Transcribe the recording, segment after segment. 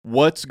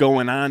What's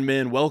going on,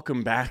 man?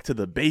 Welcome back to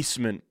the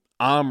basement.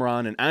 I'm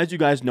Ron, and as you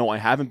guys know, I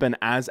haven't been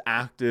as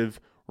active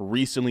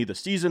recently. The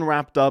season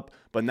wrapped up,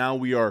 but now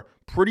we are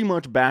pretty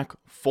much back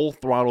full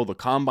throttle. The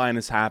combine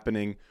is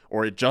happening,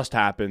 or it just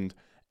happened,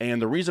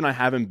 and the reason I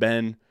haven't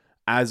been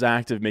as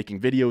active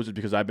making videos is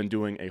because I've been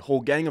doing a whole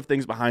gang of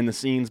things behind the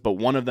scenes, but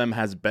one of them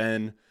has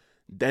been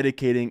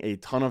dedicating a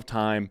ton of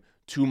time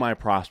to my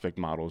prospect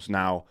models.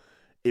 Now,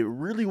 it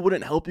really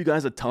wouldn't help you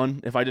guys a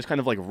ton if I just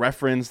kind of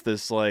reference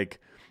this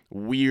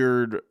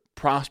weird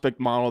prospect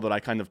model that I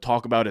kind of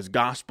talk about as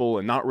gospel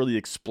and not really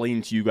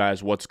explain to you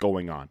guys what's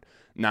going on.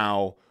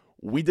 Now,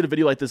 we did a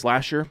video like this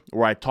last year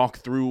where I talked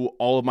through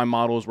all of my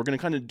models. We're going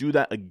to kind of do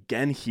that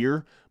again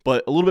here,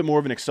 but a little bit more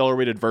of an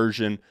accelerated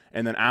version.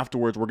 And then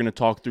afterwards, we're going to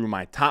talk through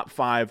my top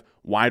 5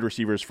 wide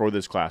receivers for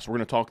this class. We're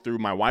going to talk through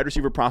my wide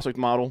receiver prospect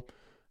model,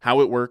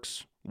 how it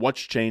works, what's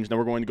changed. Then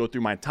we're going to go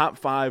through my top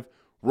 5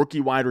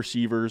 rookie wide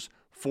receivers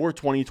for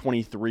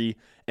 2023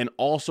 and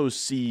also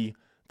see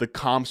the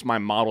comps my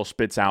model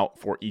spits out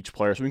for each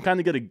player. So we can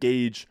kind of get a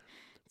gauge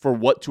for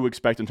what to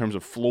expect in terms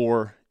of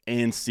floor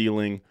and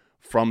ceiling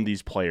from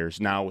these players.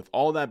 Now, with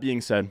all that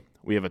being said,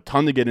 we have a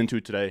ton to get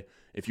into today.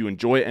 If you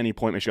enjoy at any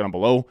point, make sure down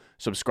below,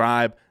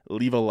 subscribe,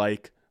 leave a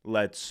like.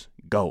 Let's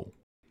go.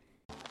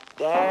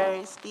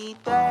 Thirsty,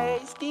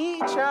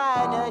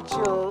 trying to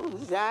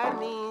choose. I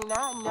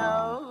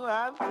know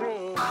I'm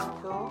pretty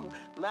cool.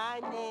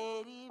 My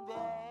nitty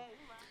bag.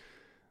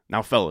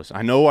 Now, fellas,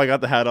 I know I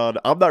got the hat on.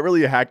 I'm not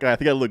really a hat guy. I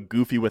think I look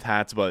goofy with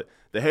hats, but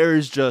the hair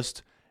is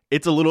just,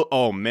 it's a little,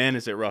 oh man,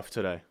 is it rough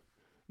today.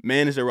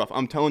 Man, is it rough.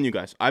 I'm telling you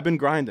guys, I've been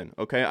grinding,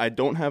 okay? I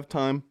don't have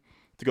time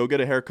to go get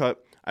a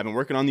haircut. I've been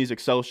working on these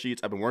Excel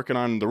sheets. I've been working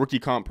on the rookie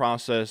comp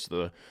process,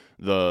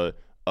 the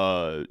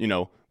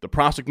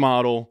prospect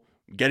model,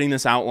 getting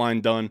this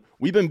outline done.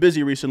 We've been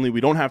busy recently. We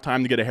don't have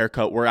time to get a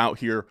haircut. We're out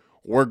here.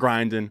 We're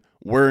grinding.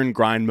 We're in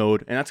grind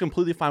mode, and that's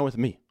completely fine with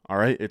me, all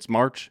right? It's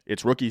March.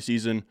 It's rookie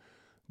season.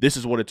 This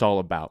is what it's all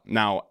about.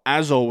 Now,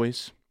 as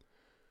always,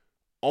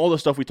 all the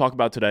stuff we talk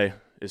about today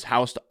is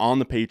housed on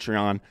the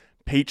Patreon,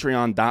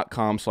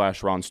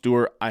 patreon.com/Ron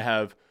Stewart. I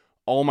have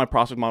all my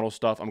prospect model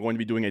stuff. I'm going to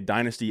be doing a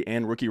dynasty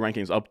and rookie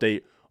rankings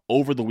update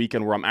over the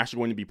weekend where I'm actually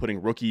going to be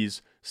putting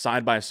rookies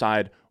side by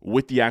side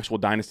with the actual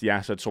dynasty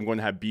assets. So I'm going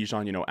to have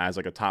Bijan, as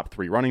a top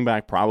 3 running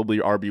back, probably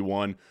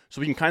RB1.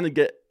 So we can kind of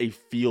get a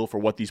feel for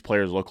what these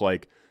players look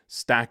like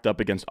stacked up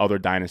against other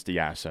dynasty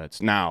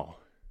assets. Now,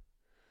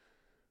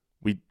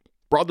 we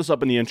brought this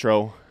up in the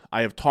intro.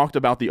 I have talked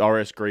about the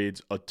RS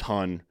grades a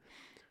ton,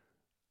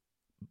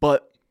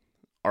 but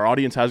our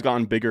audience has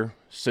gotten bigger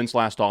since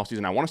last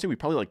offseason. I want to say we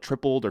probably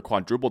tripled or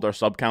quadrupled our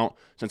sub count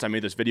since I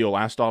made this video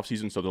last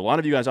offseason. So there's a lot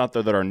of you guys out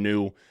there that are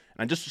new, and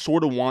I just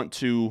sort of want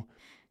to,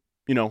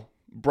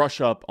 brush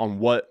up on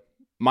what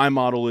my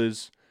model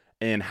is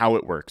and how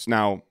it works.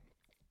 Now,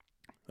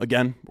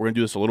 again, we're going to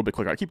do this a little bit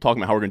quicker. I keep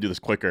talking about how we're going to do this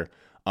quicker.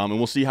 And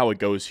we'll see how it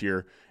goes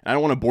here. And I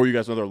don't want to bore you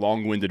guys with another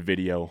long-winded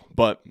video,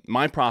 but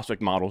my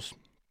prospect models,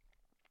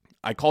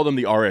 I call them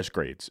the RS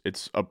grades.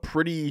 It's a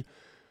pretty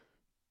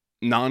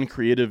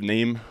non-creative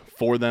name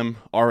for them.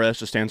 RS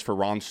just stands for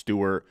Ron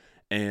Stewart,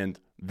 and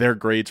their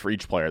grades for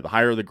each player. The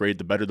higher the grade,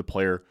 the better the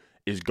player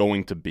is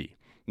going to be.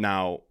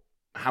 Now,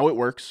 how it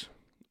works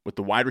with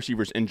the wide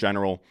receivers in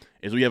general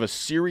is we have a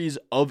series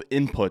of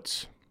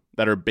inputs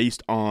that are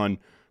based on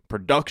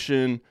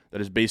production, that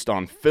is based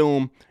on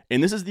film,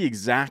 and this is the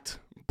exact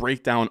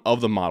breakdown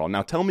of the model.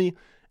 Now, tell me,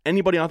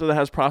 anybody out there that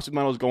has prospect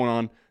models going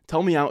on,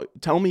 tell me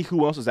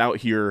who else is out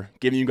here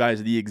giving you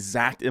guys the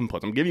exact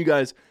inputs. I'm giving you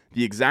guys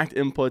the exact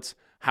inputs,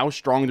 how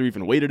strong they're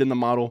even weighted in the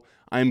model.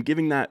 I am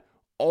giving that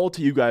all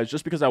to you guys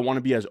just because I want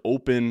to be as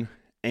open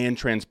and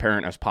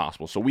transparent as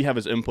possible. So we have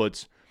as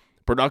inputs,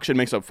 production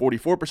makes up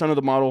 44% of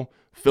the model,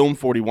 film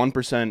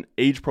 41%,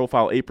 age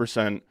profile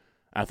 8%,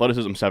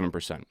 athleticism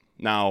 7%.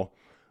 Now,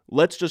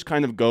 let's just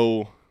kind of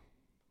go,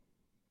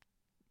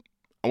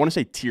 I want to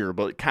say tier,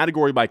 but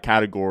category by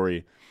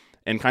category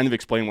and kind of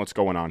explain what's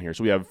going on here.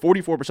 So we have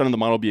 44% of the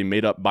model being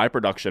made up by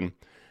production.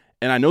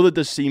 And I know that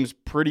this seems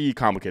pretty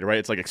complicated, right?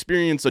 It's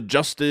experience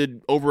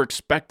adjusted, over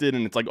expected,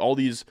 and it's all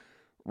these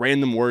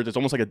random words. It's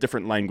almost like a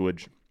different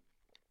language.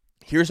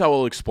 Here's how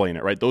I'll explain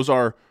it, right? Those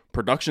are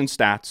production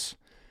stats,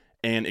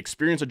 and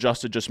experience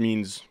adjusted just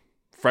means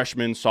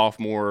freshman,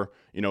 sophomore,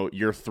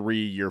 year 3,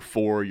 year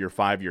 4, year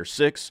 5, year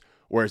 6.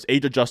 Whereas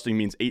age adjusting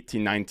means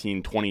 18,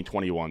 19, 20,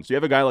 21. So you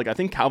have a guy I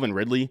think Calvin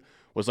Ridley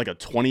was a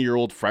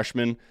 20-year-old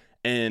freshman,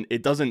 and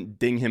it doesn't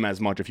ding him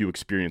as much if you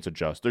experience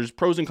adjust. There's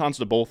pros and cons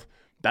to both.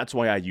 That's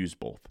why I use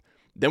both.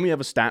 Then we have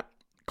a stat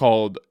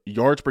called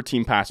yards per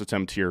team pass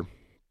attempt here,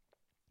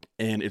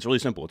 and it's really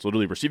simple. It's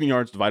literally receiving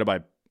yards divided by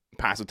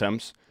pass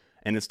attempts,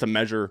 and it's to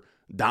measure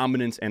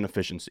dominance and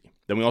efficiency.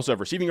 Then we also have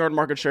receiving yard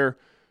market share.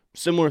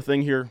 Similar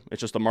thing here.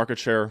 It's just the market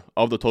share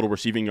of the total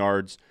receiving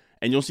yards.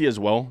 And you'll see as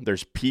well,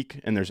 there's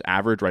peak and there's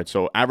average, right?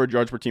 So average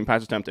yards per team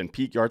pass attempt and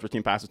peak yards per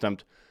team pass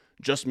attempt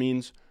just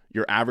means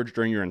your average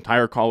during your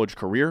entire college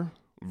career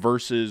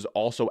versus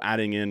also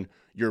adding in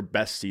your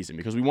best season,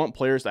 because we want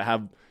players that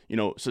have,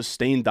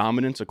 sustained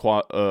dominance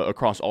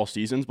across all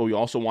seasons, but we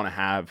also want to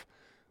have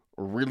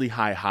really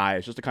high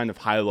highs just to kind of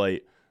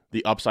highlight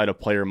the upside a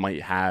player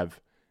might have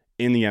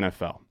in the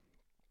NFL.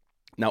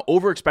 Now,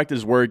 overexpected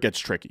is where it gets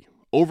tricky.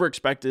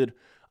 Overexpected,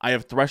 I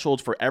have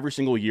thresholds for every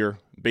single year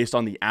based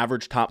on the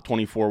average top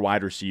 24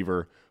 wide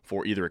receiver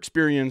for either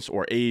experience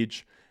or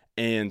age.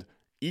 And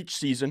each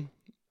season,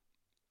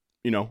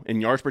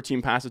 in yards per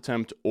team pass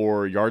attempt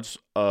or yards,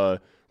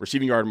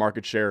 receiving yard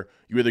market share,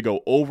 you either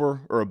go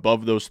over or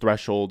above those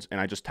thresholds. And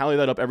I just tally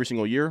that up every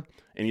single year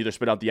and either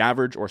spit out the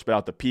average or spit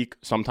out the peak,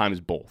 sometimes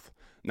both.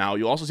 Now,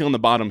 you'll also see on the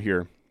bottom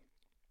here,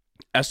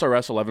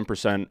 SRS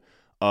 11%,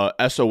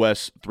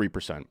 SOS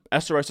 3%.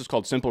 SRS is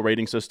called Simple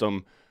Rating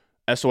System.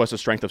 SOS is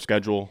Strength of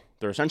Schedule.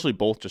 They're essentially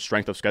both just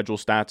Strength of Schedule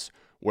stats,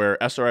 where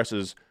SRS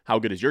is how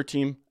good is your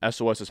team,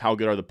 SOS is how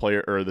good are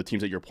the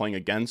teams that you're playing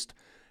against.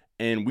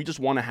 And we just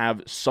want to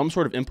have some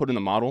sort of input in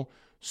the model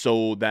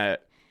so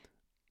that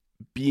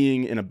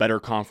being in a better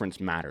conference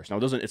matters. Now,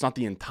 it's not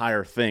the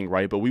entire thing,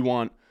 right? But we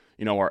want,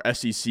 our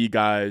SEC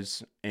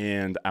guys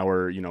and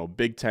our,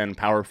 Big Ten,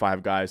 Power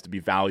 5 guys to be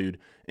valued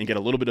and get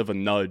a little bit of a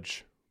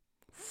nudge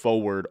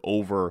forward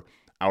over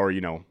our,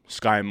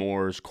 Sky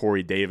Moores,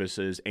 Corey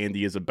Davises,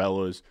 Andy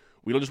Isabellas.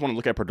 We don't just want to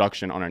look at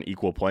production on an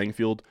equal playing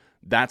field.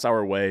 That's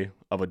our way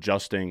of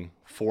adjusting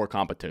for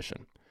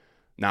competition.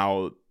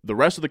 Now, the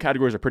rest of the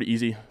categories are pretty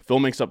easy.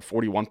 Film makes up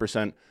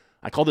 41%.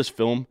 I call this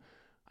film.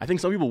 I think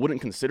some people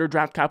wouldn't consider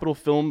draft capital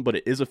film, but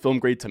it is a film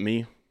grade to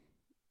me.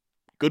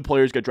 Good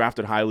players get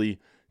drafted highly.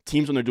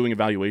 Teams, when they're doing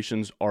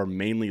evaluations, are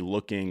mainly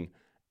looking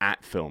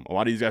at film. A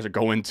lot of these guys are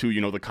going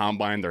to, the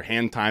combine. They're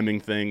hand timing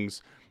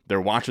things.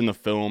 They're watching the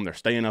film. They're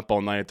staying up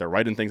all night. They're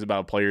writing things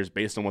about players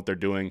based on what they're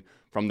doing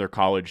from their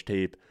college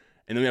tape.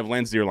 And then we have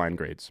Lance Zierlein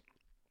grades.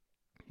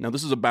 Now,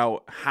 this is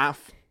about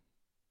half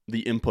the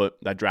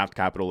input that draft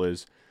capital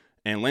is.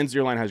 And Lance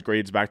Zierlein has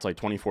grades back to like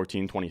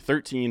 2014,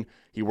 2013.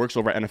 He works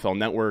over at NFL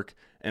Network.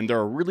 And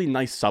they're a really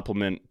nice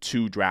supplement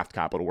to draft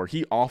capital where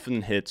he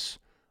often hits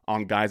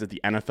on guys that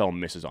the NFL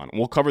misses on. And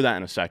we'll cover that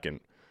in a second.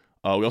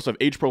 We also have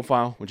age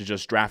profile, which is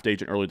just draft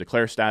age and early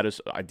declare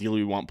status. Ideally,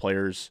 we want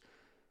players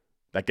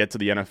that get to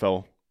the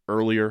NFL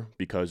earlier,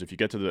 because if you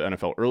get to the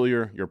NFL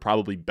earlier, you're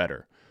probably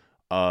better.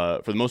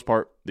 For the most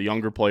part, the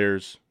younger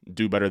players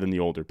do better than the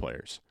older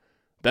players.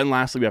 Then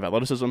lastly, we have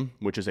athleticism,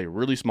 which is a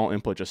really small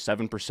input, just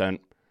 7%.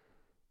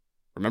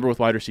 Remember, with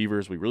wide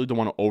receivers, we really don't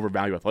want to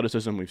overvalue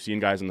athleticism. We've seen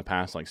guys in the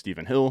past like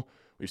Stephen Hill.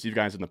 We've seen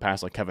guys in the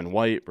past like Kevin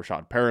White,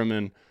 Rashad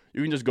Perriman.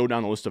 You can just go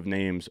down the list of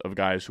names of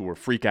guys who were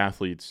freak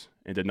athletes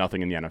and did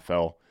nothing in the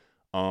NFL.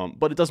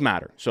 But it does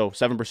matter. So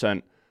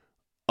 7%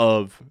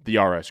 of the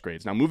RS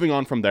grades. Now, moving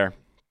on from there,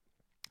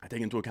 I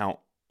take into account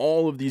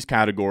all of these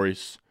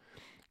categories,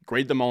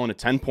 grade them all on a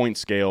 10-point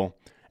scale,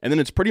 and then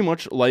it's pretty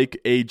much like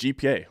a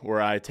GPA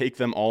where I take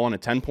them all on a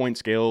 10-point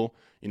scale.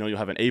 You'll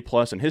have an A+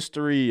 in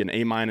history, an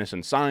A-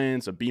 in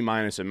science, a B-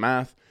 in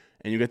math,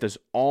 and you get this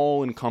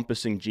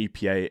all-encompassing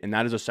GPA, and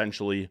that is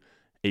essentially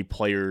a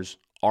player's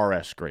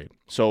RS grade.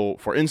 So,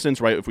 for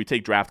instance, right, if we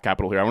take draft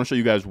capital here, I want to show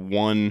you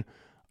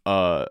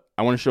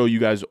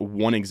guys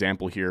one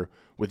example here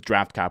with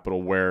draft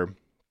capital where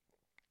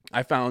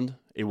I found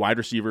a wide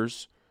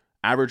receiver's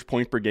average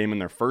points per game in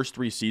their first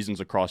 3 seasons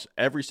across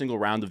every single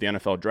round of the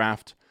NFL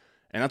draft,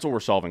 and that's what we're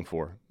solving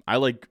for. I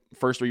like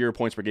first 3-year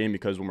points per game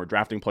because when we're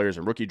drafting players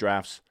in rookie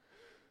drafts,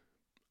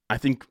 I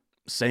think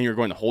saying you're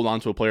going to hold on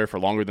to a player for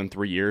longer than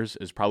 3 years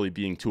is probably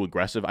being too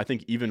aggressive. I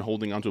think even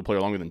holding on to a player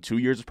longer than 2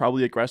 years is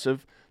probably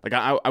aggressive. Like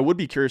I would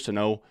be curious to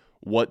know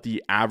what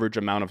the average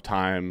amount of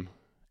time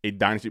a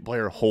dynasty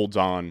player holds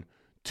on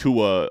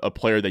to a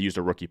player that used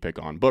a rookie pick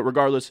on. But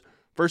regardless,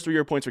 first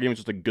 3-year points per game is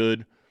just a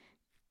good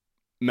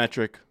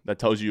metric that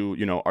tells you,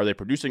 are they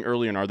producing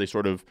early and are they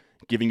sort of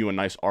giving you a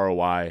nice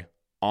ROI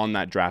on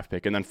that draft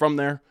pick. And then from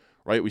there,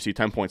 right, we see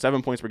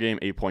 10.7 points per game,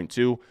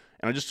 8.2,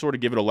 and I just sort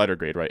of give it a letter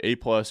grade, right? A+,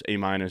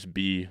 A-,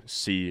 B,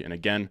 C, and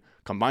again,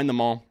 combine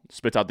them all,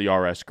 spits out the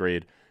RS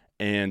grade,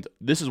 and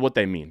this is what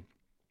they mean.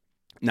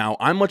 Now,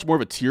 I'm much more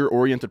of a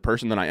tier-oriented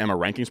person than I am a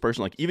rankings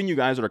person. Like, even you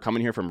guys that are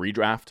coming here from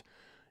Redraft,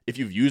 if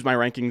you've used my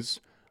rankings,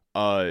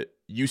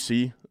 you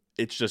see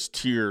it's just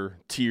tier.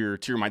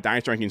 My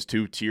Dynasty rankings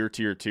too,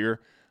 tier.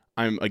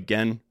 I'm,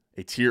 again,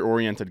 a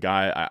tier-oriented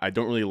guy. I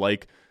don't really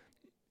like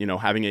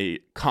having a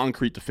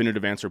concrete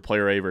definitive answer,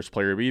 player A versus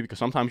player B, because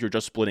sometimes you're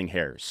just splitting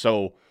hairs.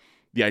 So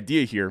the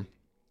idea here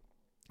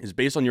is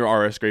based on your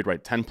RS grade,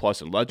 right? 10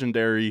 plus in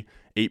legendary,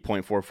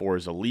 8.44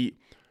 is elite.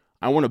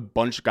 I want to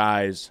bunch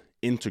guys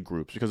into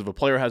groups because if a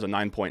player has a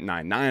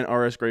 9.99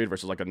 RS grade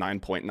versus like a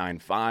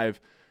 9.95,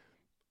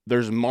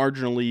 there's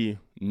marginally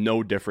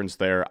no difference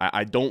there.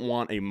 I don't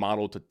want a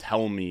model to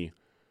tell me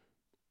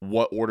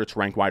what order to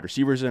rank wide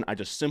receivers in. I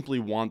just simply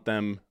want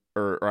them,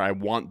 or I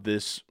want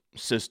this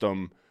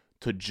system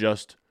to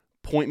just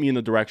point me in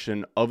the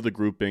direction of the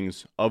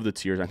groupings, of the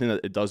tiers. I think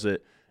that it does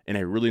it in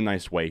a really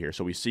nice way here.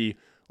 So we see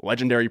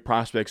legendary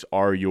prospects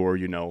are your,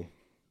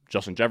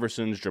 Justin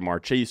Jeffersons,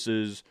 Jamar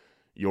Chases,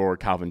 your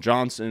Calvin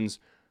Johnsons.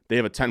 They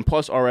have a 10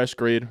 plus RS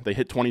grade. They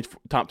hit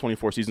top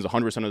 24 seasons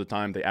 100% of the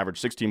time. They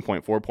average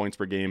 16.4 points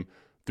per game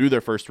through their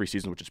first 3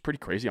 seasons, which is pretty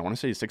crazy. I want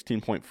to say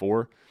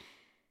 16.4.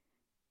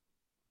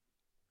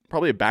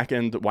 Probably a back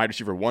end wide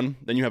receiver 1.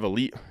 Then you have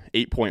elite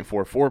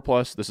 8.44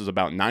 plus. This is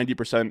about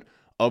 90%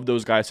 of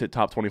those guys hit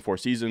top 24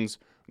 seasons.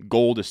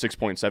 Gold is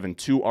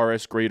 6.72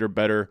 RS grade or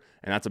better,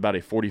 and that's about a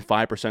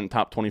 45%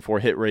 top 24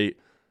 hit rate.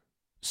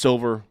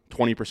 Silver,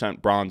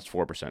 20%, bronze,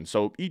 4%.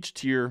 So each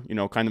tier,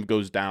 kind of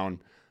goes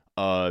down,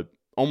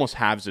 almost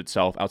halves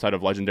itself outside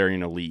of legendary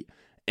and elite.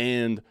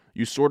 And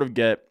you sort of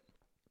get,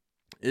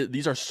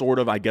 these are sort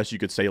of, I guess you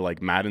could say,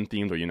 like Madden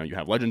themed, where, you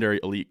have legendary,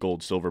 elite,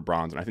 gold, silver,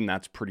 bronze. And I think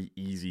that's pretty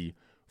easy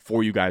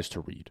for you guys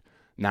to read.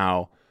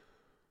 Now,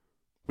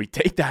 we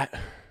take that,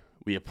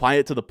 we apply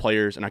it to the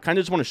players, and I kind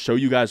of just want to show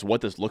you guys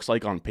what this looks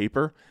like on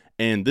paper.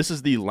 And this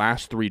is the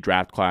last 3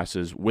 draft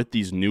classes with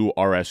these new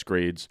RS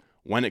grades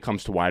when it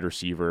comes to wide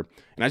receiver.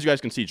 And as you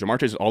guys can see,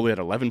 Ja'Marr Chase is all the way at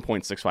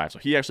 11.65. So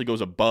he actually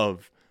goes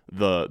above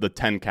the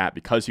 10 cap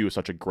because he was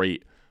such a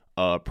great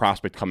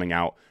prospect coming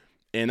out.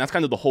 And that's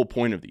kind of the whole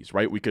point of these,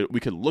 right? We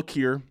could look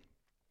here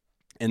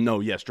and know,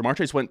 yes, Ja'Marr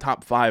Chase went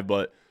top 5,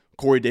 but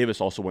Corey Davis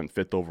also went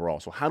 5th overall.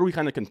 So how do we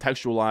kind of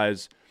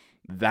contextualize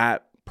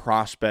that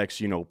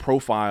prospect's,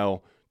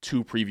 profile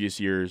to previous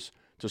years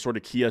to sort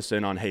of key us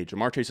in on, hey,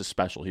 Ja'Marr Chase is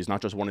special. He's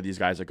not just one of these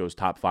guys that goes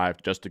top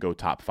 5 just to go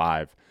top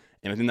 5.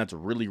 And I think that's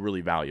really,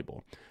 really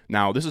valuable.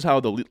 Now, this is how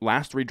the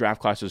last 3 draft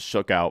classes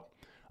shook out.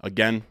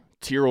 Again,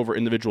 tier over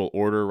individual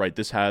order, right?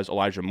 This has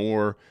Elijah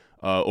Moore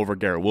over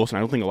Garrett Wilson. I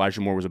don't think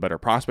Elijah Moore was a better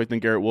prospect than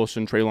Garrett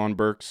Wilson, Treylon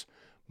Burks,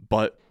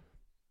 but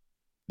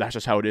that's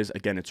just how it is.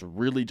 Again, it's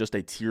really just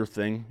a tier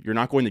thing. You're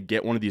not going to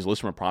get one of these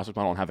lists from a prospect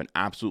model and have an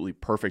absolutely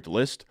perfect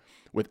list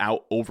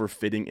without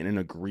overfitting in an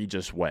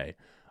egregious way.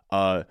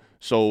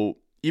 So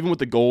even with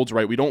the golds,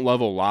 right, we don't love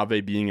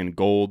Olave being in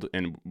gold,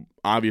 and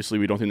obviously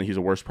we don't think that he's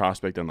a worse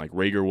prospect than like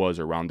Rager was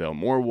or Rondale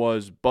Moore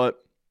was,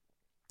 but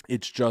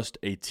it's just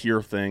a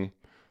tier thing.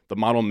 The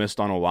model missed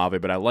on Olave,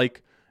 but I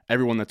like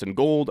everyone that's in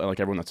gold. I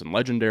like everyone that's in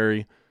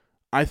legendary.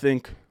 I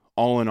think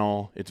all in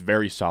all, it's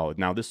very solid.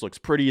 Now, this looks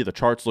pretty. The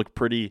charts look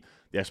pretty.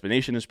 The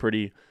explanation is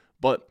pretty,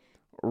 but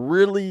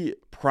really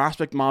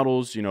prospect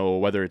models,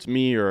 whether it's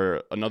me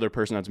or another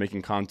person that's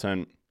making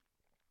content,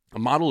 a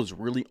model is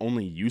really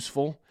only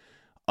useful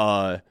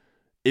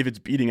if it's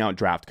beating out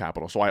draft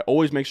capital. So I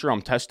always make sure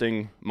I'm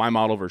testing my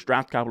model versus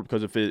draft capital,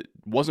 because if it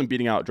wasn't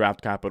beating out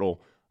draft capital,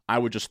 I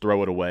would just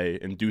throw it away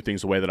and do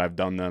things the way that I've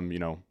done them,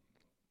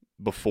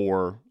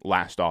 before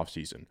last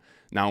offseason.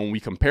 Now, when we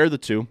compare the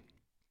two,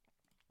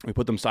 we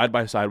put them side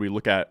by side. We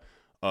look at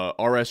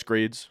RS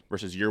grades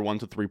versus year 1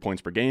 to 3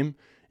 points per game,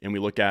 and we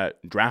look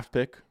at draft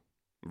pick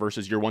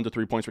versus year 1 to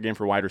 3 points per game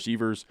for wide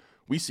receivers.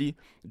 We see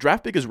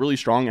draft pick is really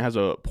strong. It has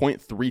a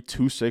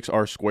 0.326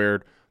 R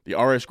squared. The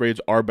RS grades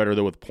are better,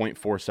 though, with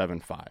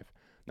 0.475.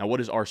 Now, what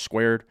is R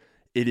squared?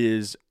 It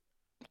is,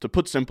 to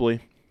put simply,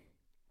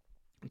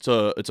 it's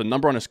a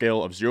number on a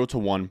scale of 0 to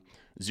 1,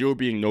 0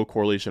 being no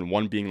correlation,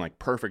 1 being like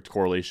perfect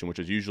correlation, which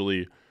is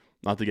usually,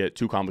 not to get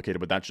too complicated,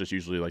 but that's just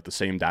usually like the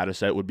same data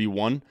set would be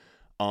 1.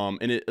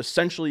 And it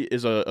essentially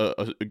is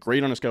a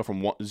grade on a scale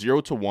from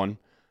 0 to 1.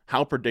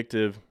 How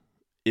predictive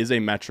is a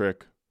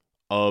metric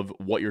of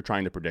what you're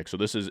trying to predict? So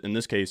this is, in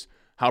this case,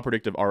 how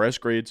predictive RS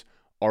grades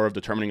are of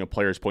determining a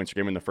player's points per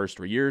game in the first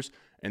 3 years,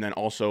 and then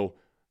also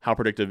how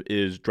predictive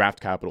is draft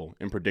capital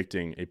in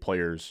predicting a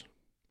player's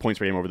points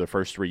per game over the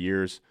first 3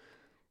 years.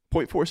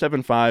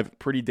 0.475,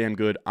 pretty damn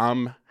good.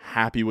 I'm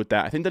happy with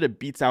that. I think that it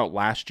beats out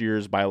last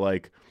year's by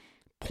like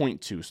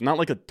 0.2, so not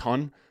like a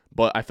ton,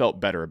 but I felt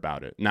better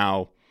about it.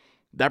 Now,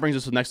 that brings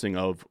us to the next thing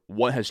of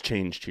what has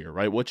changed here,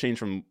 right? What changed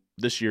from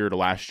this year to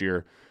last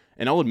year?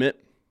 And I'll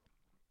admit,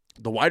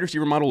 the wide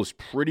receiver model is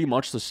pretty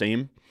much the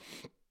same.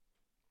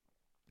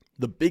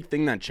 The big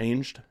thing that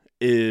changed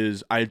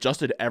is I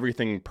adjusted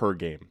everything per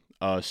game.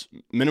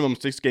 Minimum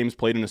 6 games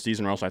played in a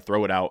season, or else I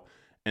throw it out.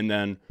 And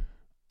then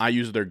I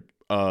use their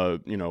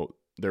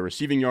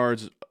receiving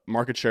yards,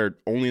 market share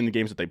only in the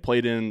games that they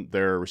played in,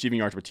 their receiving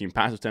yards per team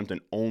pass attempt,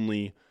 and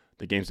only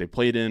the games they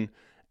played in.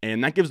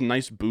 And that gives a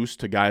nice boost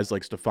to guys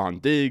like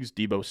Stephon Diggs,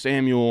 Deebo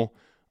Samuel,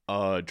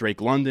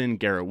 Drake London,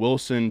 Garrett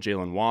Wilson,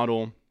 Jalen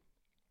Waddle.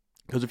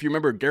 Because if you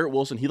remember, Garrett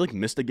Wilson, he like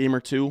missed a game or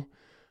two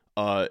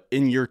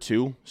in year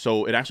 2.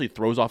 So it actually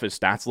throws off his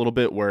stats a little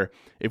bit, where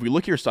if we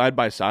look here side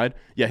by side,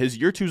 yeah, his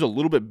year 2 is a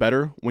little bit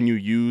better when you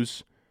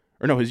use,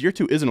 or no, his year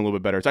 2 isn't a little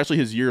bit better. It's actually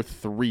his year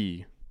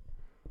 3.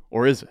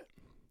 Or is it?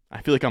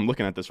 I feel like I'm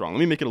looking at this wrong. Let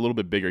me make it a little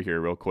bit bigger here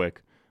real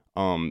quick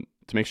to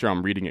make sure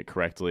I'm reading it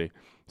correctly.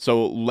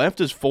 So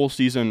left is full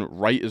season,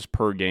 right is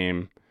per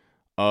game.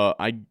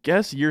 I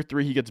guess year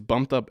 3 he gets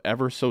bumped up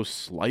ever so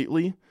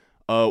slightly.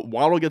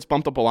 Waddle gets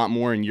bumped up a lot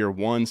more in year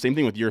 1. Same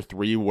thing with year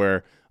 3,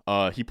 where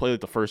he played like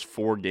the first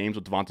 4 games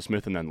with Devonta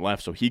Smith and then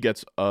left. So he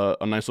gets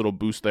a nice little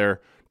boost there.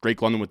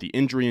 Drake London with the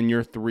injury in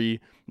year 3.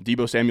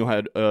 Deebo Samuel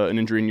had an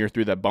injury in year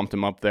 3 that bumped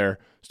him up there.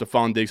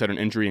 Stephon Diggs had an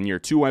injury in year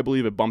 2, I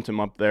believe. It bumped him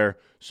up there.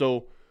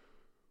 So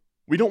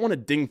we don't want to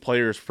ding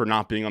players for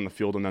not being on the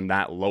field, and then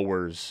that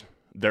lowers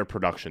their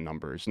production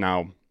numbers.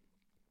 Now,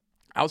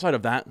 Outside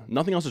of that,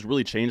 nothing else has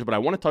really changed, but I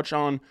want to touch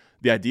on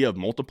the idea of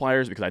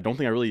multipliers because I don't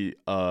think I really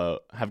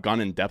have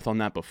gone in depth on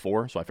that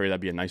before. So I figured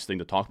that'd be a nice thing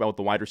to talk about with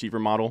the wide receiver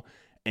model.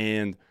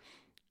 And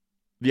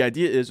the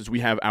idea is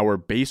we have our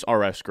base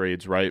RS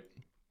grades, right?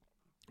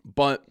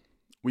 But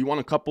we want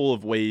a couple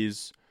of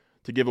ways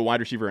to give a wide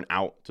receiver an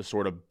out to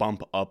sort of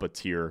bump up a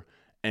tier.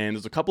 And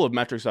there's a couple of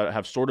metrics that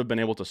have sort of been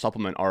able to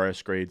supplement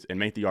RS grades and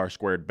make the R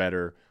squared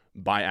better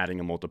by adding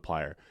a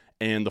multiplier.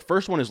 And the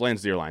first one is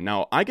Lance Zierlein.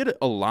 Now, I get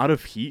a lot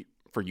of heat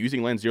for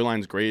using Lance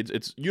Zierlein's grades.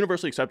 It's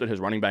universally accepted his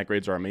running back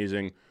grades are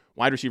amazing.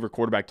 Wide receiver,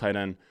 quarterback, tight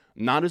end,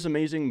 not as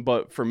amazing.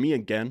 But for me,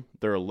 again,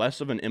 they're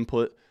less of an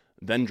input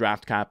than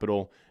draft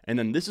capital. And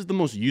then this is the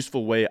most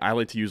useful way I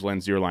like to use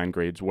Lance Zierlein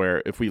grades,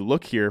 where if we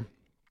look here,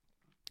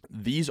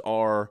 these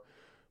are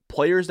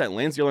players that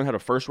Lance Zierlein had a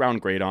first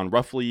round grade on,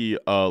 roughly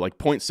like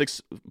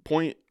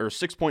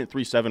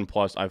 6.37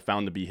 plus. I've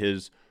found to be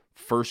his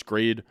first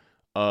grade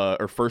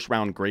or first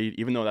round grade,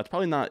 even though that's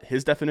probably not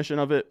his definition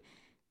of it.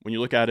 When you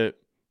look at it,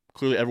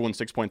 clearly everyone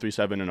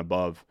 6.37 and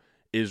above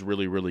is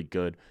really, really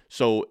good.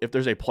 So if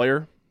there's a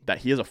player that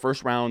he has a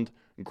first round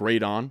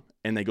grade on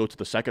and they go to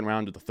the second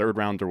round or the third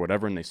round or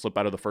whatever and they slip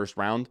out of the first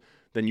round,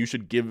 then you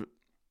should give,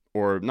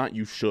 or not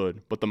you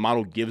should, but the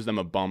model gives them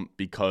a bump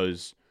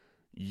because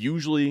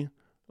usually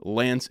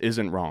Lance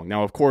isn't wrong.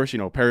 Now, of course,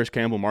 Paris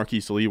Campbell,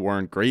 Marquise Lee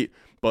weren't great,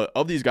 but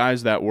of these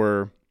guys that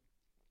were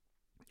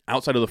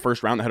outside of the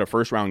first round that had a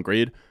first round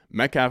grade,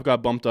 Metcalf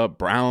got bumped up,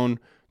 Brown,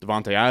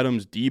 Devontae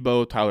Adams,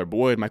 Debo, Tyler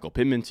Boyd, Michael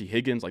Pittman, T.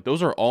 Higgins, like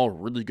those are all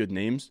really good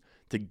names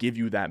to give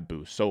you that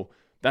boost. So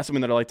that's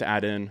something that I like to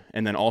add in.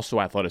 And then also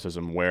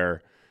athleticism,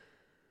 where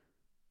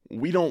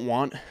we don't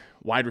want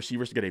wide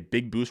receivers to get a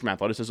big boost from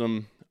athleticism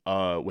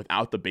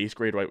without the base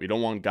grade, right? We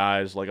don't want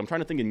guys like, I'm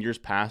trying to think in years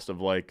past of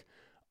like,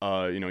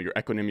 your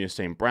Equanimeous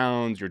St.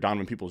 Browns, your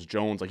Donovan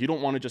Peoples-Jones. Like you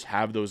don't want to just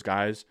have those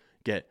guys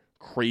get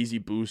crazy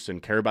boosts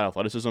and care about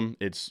athleticism.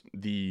 It's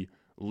the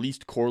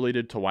least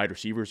correlated to wide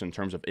receivers in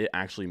terms of it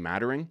actually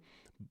mattering,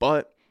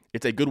 but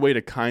it's a good way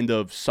to kind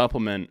of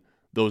supplement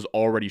those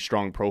already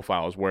strong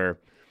profiles where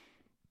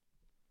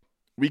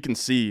we can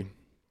see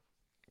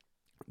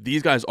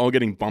these guys all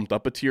getting bumped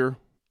up a tier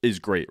is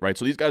great, right?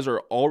 So these guys are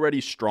already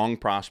strong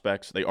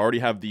prospects. They already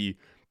have the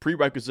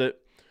prerequisite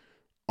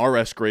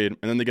RS grade,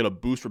 and then they get a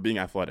boost for being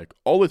athletic.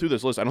 All the way through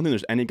this list, I don't think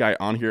there's any guy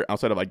on here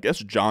outside of, I guess,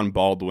 John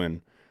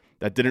Baldwin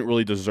that didn't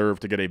really deserve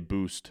to get a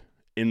boost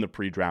in the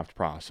pre-draft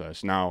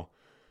process. Now,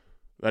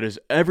 that is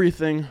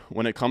everything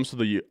when it comes to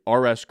the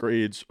RS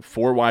grades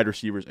for wide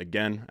receivers.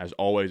 Again, as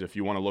always, if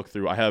you want to look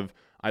through,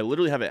 I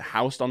literally have it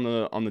housed on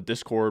the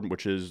Discord,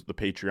 which is the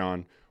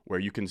Patreon, where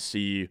you can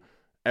see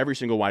every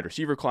single wide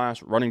receiver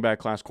class, running back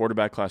class,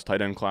 quarterback class,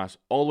 tight end class,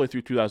 all the way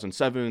through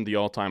 2007, the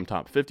all-time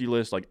top 50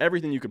 list, like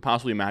everything you could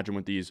possibly imagine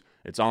with these,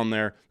 it's on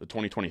there. The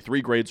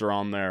 2023 grades are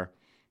on there,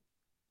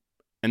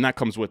 and that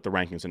comes with the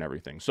rankings and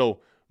everything. So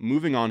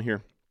moving on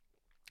here,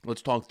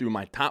 let's talk through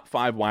my top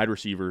 5 wide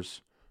receivers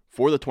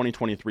for the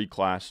 2023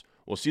 class.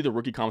 We'll see the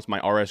rookie comps,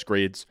 my RS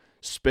grades,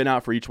 spin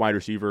out for each wide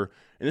receiver.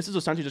 And this is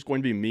essentially just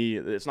going to be me.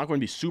 It's not going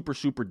to be super,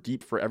 super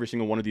deep for every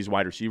single one of these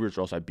wide receivers,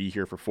 or else I'd be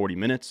here for 40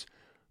 minutes.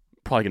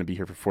 Probably going to be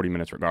here for 40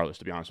 minutes regardless,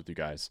 to be honest with you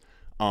guys.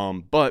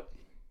 But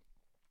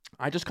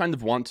I just kind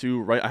of want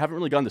to, right? I haven't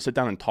really gotten to sit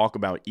down and talk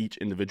about each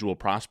individual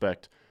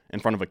prospect in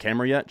front of a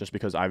camera yet, just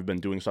because I've been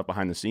doing stuff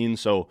behind the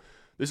scenes. So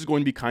this is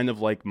going to be kind of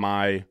like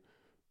my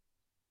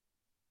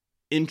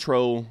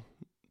intro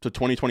to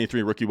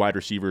 2023 rookie wide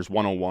receivers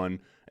 101,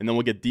 and then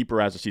we'll get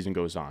deeper as the season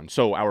goes on.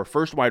 So our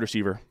first wide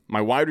receiver, my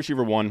wide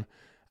receiver 1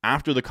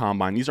 after the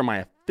combine. These are my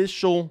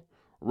official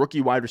rookie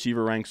wide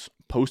receiver ranks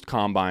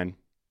post-combine.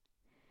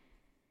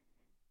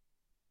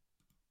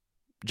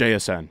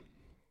 JSN.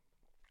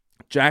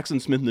 Jackson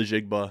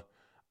Smith-Njigba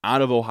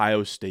out of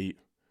Ohio State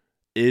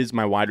is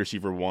my wide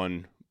receiver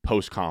 1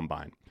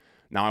 post-combine.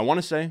 Now, I want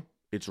to say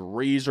it's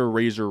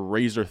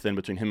razor thin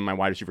between him and my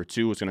wide receiver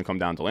 2. It's going to come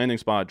down to landing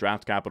spot,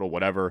 draft capital,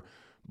 whatever.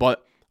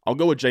 But I'll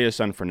go with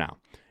JSN for now.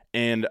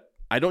 And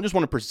I don't just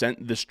want to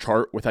present this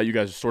chart without you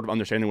guys sort of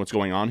understanding what's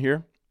going on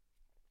here.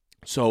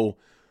 So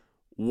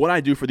what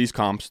I do for these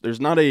comps, there's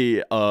not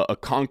a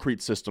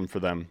concrete system for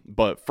them.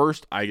 But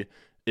first,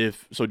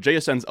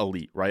 JSN's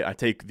elite, right? I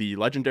take the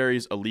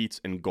legendaries,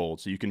 elites, and gold.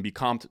 So you can be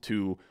comped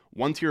to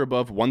one tier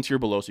above, one tier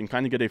below. So you can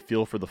kind of get a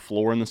feel for the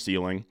floor and the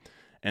ceiling.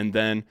 And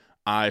then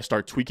I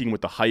start tweaking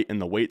with the height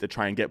and the weight to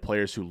try and get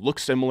players who look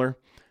similar.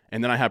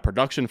 And then I have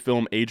production,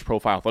 film, age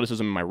profile,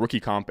 athleticism in my rookie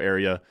comp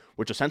area,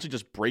 which essentially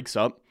just breaks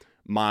up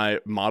my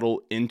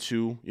model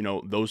into,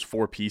 those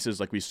 4 pieces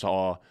like we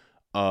saw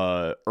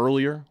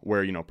earlier,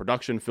 where,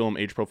 production, film,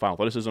 age profile,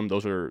 athleticism,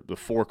 those are the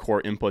 4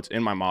 core inputs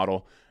in my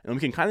model. And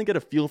we can kind of get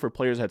a feel for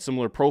players that had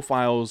similar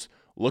profiles,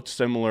 looked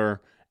similar,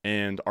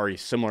 and are a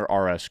similar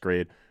RS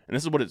grade. And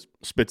this is what it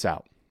spits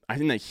out. I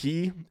think that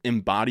he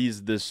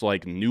embodies this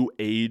like new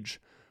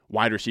age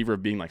wide receiver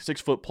of being like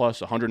 6 foot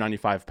plus,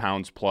 195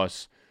 pounds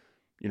plus.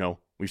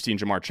 We've seen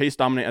Jamar Chase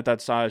dominate at that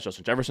size.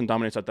 Justin Jefferson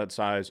dominates at that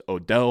size.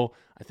 Odell,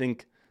 I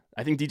think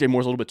DJ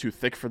Moore's a little bit too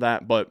thick for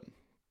that. But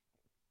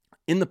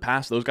in the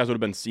past, those guys would have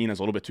been seen as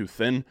a little bit too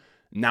thin.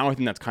 Now I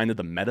think that's kind of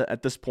the meta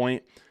at this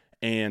point.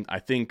 And I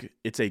think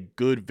it's a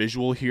good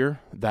visual here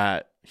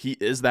that he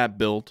is that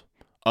build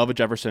of a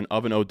Jefferson,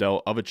 of an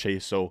Odell, of a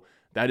Chase. So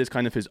that is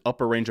kind of his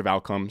upper range of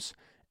outcomes.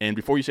 And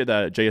before you say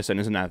that JSN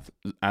isn't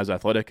as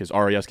athletic, his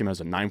RAS game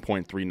has a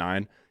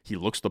 9.39. He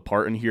looks the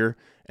part in here.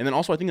 And then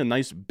also I think a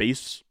nice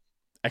base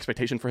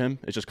expectation for him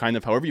is just kind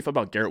of however you felt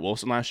about Garrett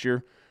Wilson last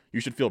year, you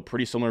should feel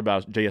pretty similar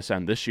about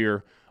JSN this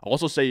year. I'll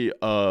also say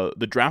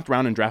the draft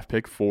round and draft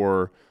pick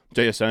for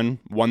JSN,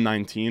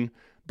 119,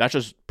 that's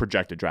just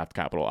projected draft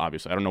capital,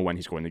 obviously. I don't know when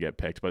he's going to get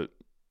picked, but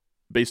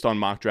based on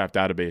mock draft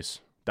database,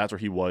 that's where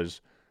he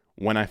was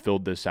when I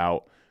filled this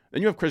out.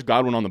 Then you have Chris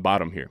Godwin on the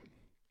bottom here.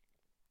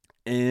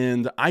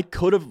 And I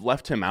could have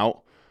left him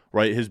out,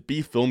 right? His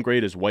B film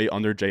grade is way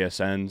under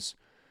JSN's.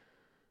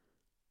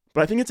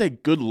 But I think it's a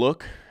good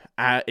look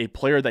at a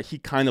player that he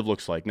kind of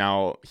looks like.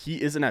 Now,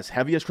 he isn't as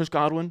heavy as Chris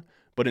Godwin,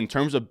 but in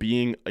terms of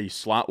being a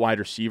slot wide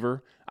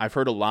receiver, I've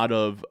heard a lot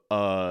of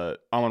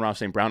Amon-Ra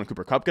St. Brown and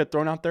Cooper Kupp get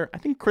thrown out there. I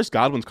think Chris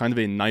Godwin's kind of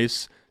a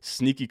nice,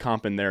 sneaky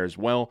comp in there as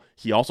well.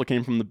 He also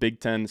came from the Big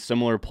Ten,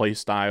 similar play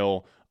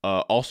style,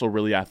 also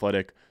really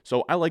athletic.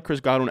 So I like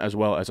Chris Godwin as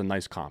well as a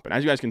nice comp. And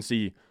as you guys can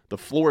see, the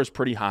floor is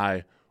pretty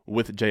high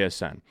with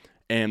JSN.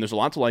 And there's a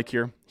lot to like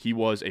here. He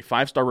was a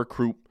 5-star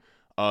recruit.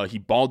 He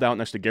balled out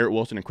next to Garrett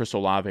Wilson and Chris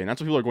Olave, and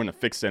that's what people are going to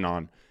fix in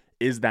on,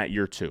 is that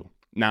year 2.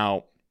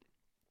 Now,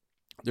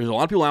 there's a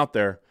lot of people out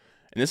there,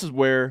 and this is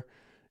where,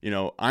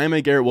 I am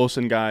a Garrett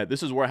Wilson guy.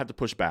 This is where I have to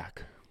push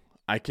back.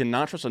 I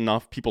cannot trust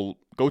enough. People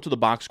go to the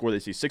box score. They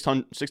see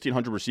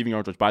 1,600 receiving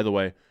yards, which, by the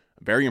way,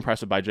 very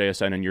impressive by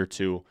JSN in year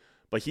 2.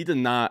 But he did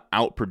not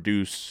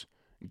outproduce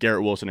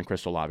Garrett Wilson and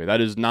Chris Olave.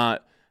 That is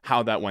not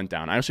how that went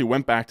down. I actually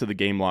went back to the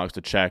game logs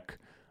to check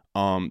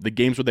the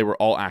games where they were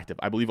all active.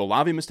 I believe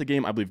Olave missed a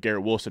game. I believe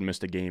Garrett Wilson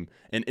missed a game.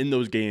 And in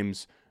those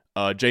games,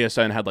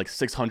 JSN had like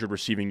 600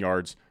 receiving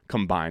yards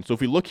combined. So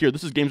if we look here,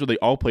 this is games where they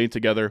all played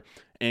together.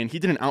 And he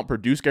didn't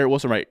outproduce Garrett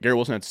Wilson, right? Garrett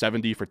Wilson had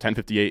 70 for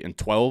 1058 and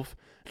 12.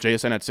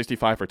 JSN had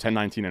 65 for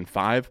 1019 and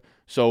 5.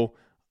 So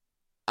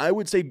I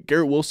would say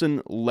Garrett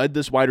Wilson led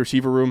this wide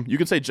receiver room. You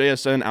could say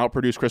JSN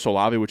outproduced Chris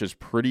Olave, which is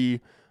pretty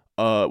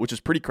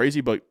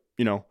crazy. But,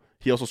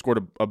 he also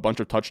scored a bunch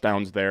of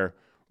touchdowns there.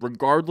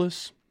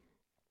 Regardless,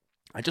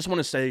 I just want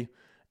to say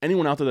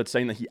anyone out there that's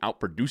saying that he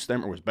outproduced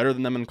them or was better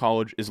than them in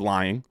college is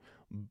lying.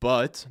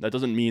 But that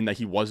doesn't mean that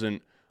he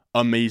wasn't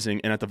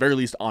amazing and at the very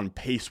least on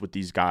pace with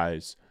these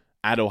guys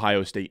at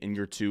Ohio State in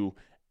year 2.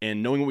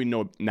 And knowing what we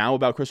know now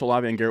about Chris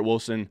Olave and Garrett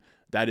Wilson,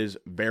 that is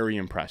very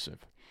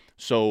impressive.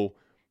 So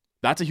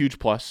that's a huge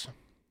plus.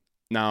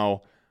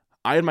 Now,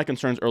 I had my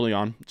concerns early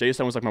on.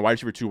 JSN was like my wide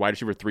receiver 2, wide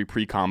receiver 3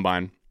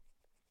 pre-combine.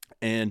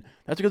 And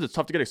that's because it's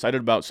tough to get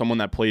excited about someone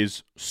that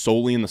plays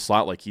solely in the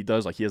slot like he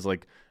does. Like he has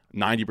like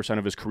 90%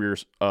 of his career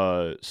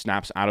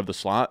snaps out of the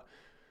slot.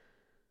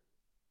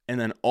 And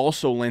then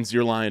also Lance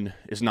Zierlein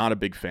is not a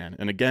big fan.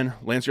 And again,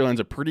 Lance Zierlein's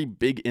a pretty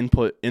big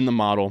input in the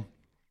model.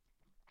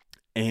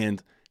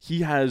 And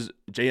he has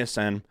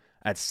JSN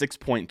at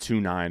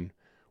 6.29,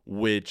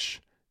 which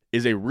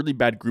is a really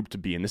bad group to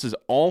be in. This is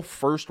all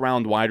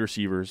first-round wide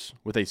receivers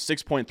with a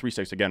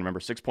 6.36. Again,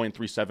 remember,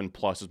 6.37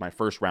 plus is my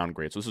first-round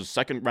grade. So this is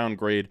second-round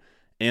grade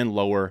and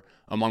lower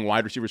among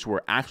wide receivers who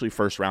are actually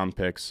first-round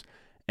picks.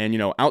 And,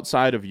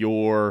 outside of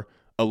your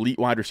elite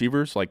wide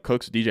receivers like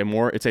Cooks, DJ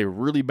Moore, it's a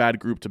really bad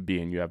group to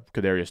be in. You have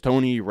Kadarius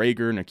Toney,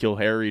 Rager, N'Keal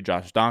Harry,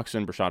 Josh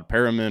Doxson, Brashad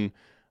Perriman,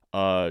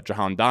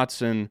 Jahan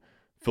Dotson,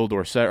 Phil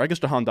Dorsett. I guess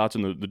Jahan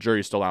Dotson, the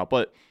jury's still out,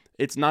 but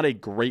it's not a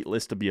great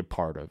list to be a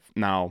part of.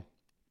 Now,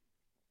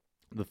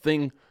 the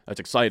thing that's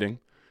exciting,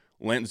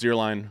 Lance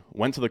Zierlein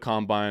went to the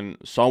combine,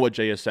 saw what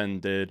JSN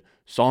did,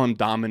 saw him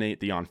dominate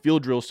the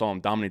on-field drills, saw him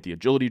dominate the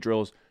agility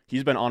drills.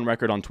 He's been on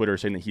record on Twitter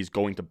saying that he's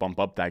going to bump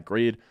up that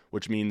grade,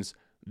 which means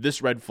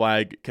this red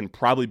flag can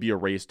probably be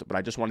erased, but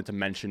I just wanted to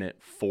mention it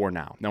for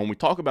now. Now, when we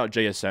talk about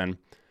JSN,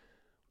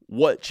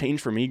 what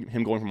changed for me,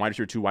 him going from wide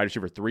receiver 2, wide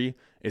receiver 3,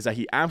 is that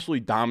he absolutely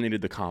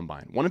dominated the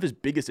combine. One of his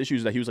biggest issues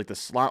is that he was like the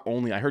slot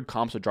only. I heard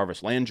comps of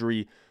Jarvis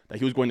Landry, that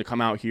he was going to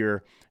come out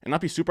here and not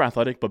be super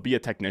athletic, but be a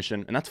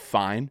technician, and that's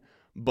fine.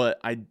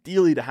 But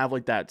ideally, to have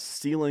like that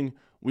ceiling,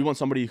 we want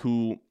somebody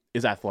who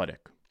is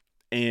athletic.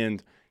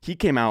 And he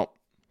came out,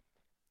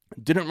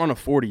 didn't run a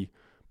 40,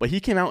 but he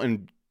came out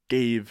and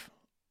gave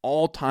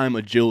all-time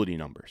agility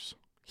numbers.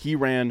 He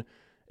ran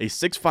a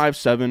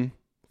 6.57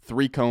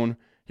 3-cone.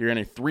 He ran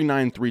a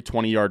 3.93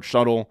 20-yard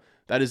shuttle.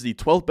 That is the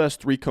 12th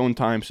best 3-cone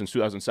time since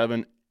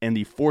 2007 and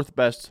the 4th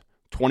best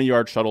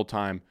 20-yard shuttle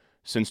time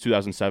since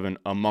 2007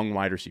 among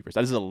wide receivers.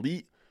 That is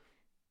elite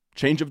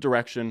change of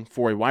direction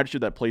for a wide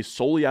receiver that plays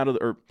solely out of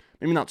the, or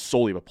maybe not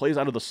solely, but plays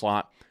out of the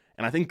slot.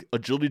 And I think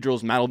agility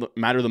drills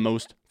matter the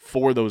most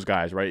for those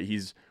guys, right?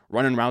 He's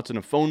running routes in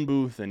a phone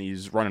booth, and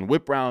he's running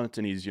whip routes,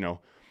 and he's,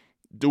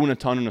 doing a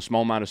ton in a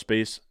small amount of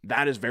space.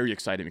 That is very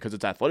exciting because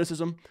it's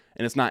athleticism,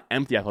 and it's not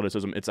empty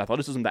athleticism. It's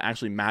athleticism that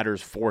actually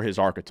matters for his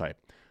archetype.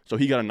 So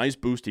he got a nice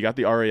boost. He got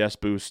the RAS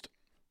boost.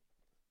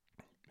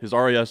 His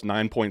RAS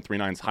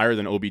 9.39 is higher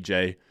than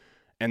OBJ,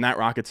 and that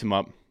rockets him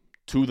up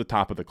to the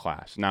top of the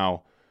class.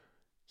 Now,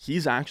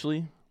 he's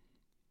actually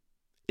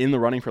in the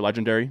running for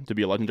legendary, to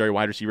be a legendary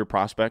wide receiver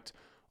prospect.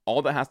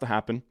 All that has to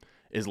happen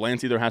is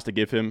Lance either has to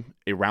give him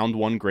a round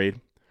 1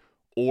 grade,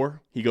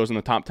 or he goes in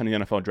the top 10 of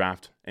the NFL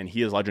draft and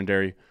he is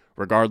legendary.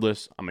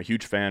 Regardless, I'm a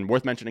huge fan.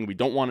 Worth mentioning, we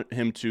don't want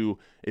him to,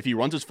 if he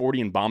runs his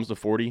 40 and bombs the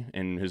 40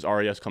 and his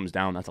RAS comes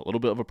down, that's a little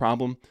bit of a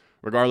problem.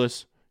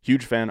 Regardless,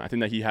 huge fan. I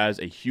think that he has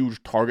a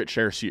huge target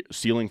share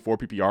ceiling for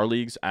PPR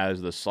leagues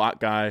as the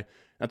slot guy.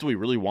 That's what we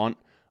really want,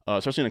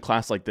 especially in a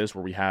class like this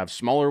where we have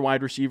smaller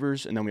wide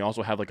receivers and then we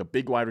also have like a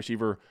big wide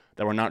receiver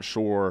that we're not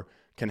sure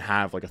can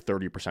have like a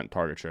 30%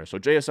 target share. So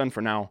JSN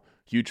for now,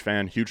 huge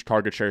fan, huge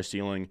target share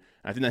ceiling.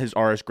 And I think that his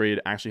RS grade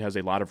actually has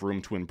a lot of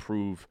room to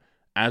improve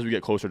as we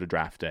get closer to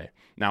draft day.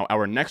 Now,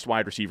 our next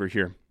wide receiver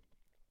here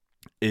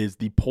is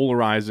the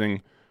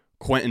polarizing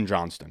Quentin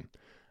Johnston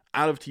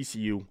out of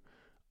TCU,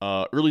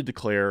 early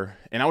declare,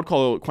 and I would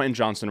call Quentin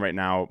Johnston right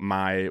now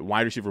my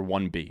wide receiver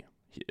 1B.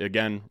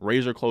 Again,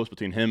 razor close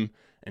between him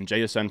and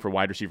JSN for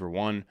wide receiver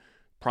 1.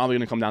 Probably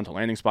going to come down to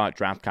landing spot,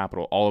 draft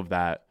capital, all of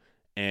that.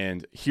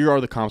 And here are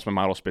the comps my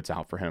model spits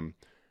out for him.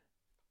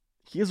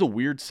 He has a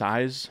weird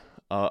size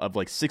of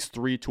like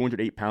 6'3",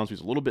 208 pounds.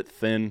 He's a little bit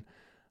thin.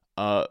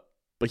 But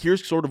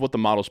here's sort of what the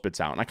model spits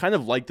out. And I kind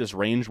of like this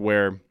range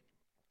where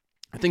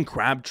I think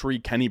Crabtree,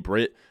 Kenny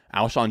Britt,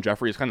 Alshon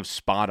Jeffrey is kind of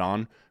spot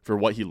on for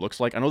what he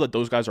looks like. I know that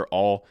those guys are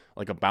all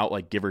like about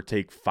like give or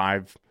take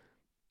 5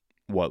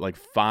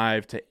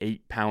 to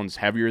 8 pounds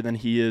heavier than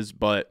he is.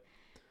 But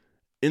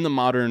in the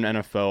modern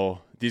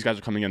NFL, these guys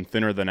are coming in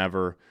thinner than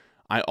ever.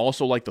 I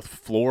also like the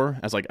floor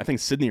as like, I think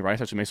Sidney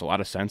Rice actually makes a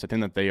lot of sense. I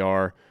think that they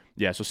are,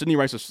 so Sidney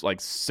Rice is like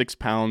 6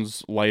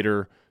 pounds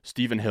lighter.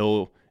 Stephen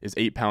Hill is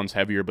 8 pounds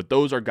heavier, but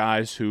those are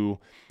guys who,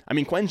 I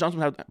mean, Quentin Johnson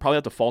would probably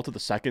have to fall to the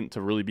second to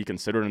really be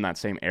considered in that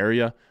same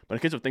area. But in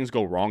case of things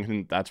go wrong, I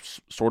think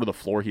that's sort of the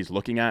floor he's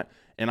looking at.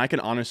 And I can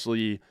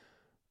honestly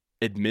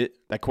admit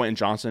that Quentin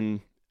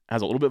Johnson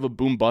has a little bit of a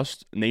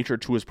boom-bust nature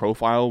to his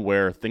profile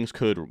where things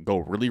could go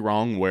really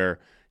wrong, where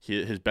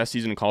his best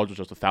season in college was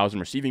just 1,000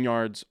 receiving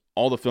yards.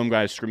 All the film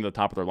guys screamed at the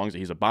top of their lungs that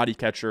he's a body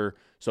catcher.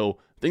 So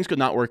things could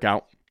not work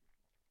out.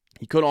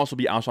 He could also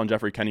be Alshon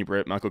Jeffrey, Kenny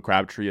Britt, Michael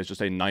Crabtree as just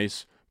a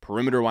nice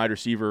perimeter wide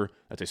receiver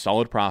that's a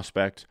solid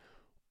prospect.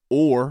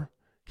 Or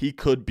he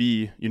could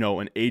be,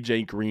 an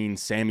AJ Green,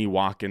 Sammy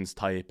Watkins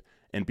type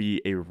and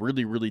be a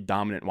really, really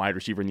dominant wide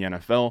receiver in the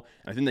NFL.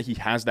 And I think that he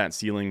has that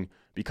ceiling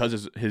because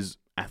of his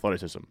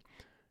athleticism.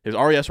 His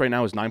RAS right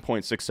now is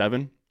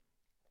 9.67,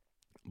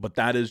 but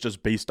that is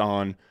just based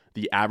on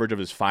the average of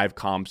his 5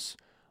 comps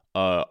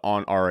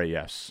on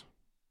RAS.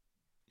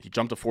 He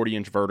jumped a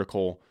 40-inch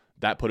vertical.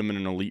 That put him in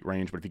an elite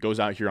range. But if he goes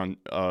out here on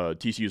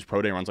TCU's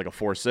Pro Day, runs like a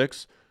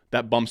 4.6,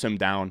 that bumps him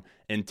down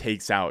and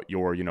takes out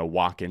your,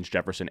 Watkins,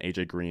 Jefferson,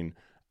 AJ Green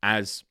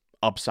as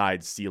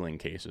upside ceiling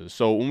cases.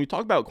 So when we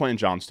talk about Quentin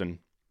Johnston,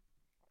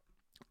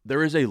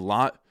 there is a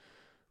lot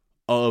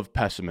of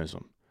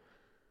pessimism.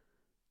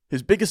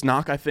 His biggest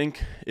knock, I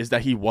think, is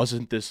that he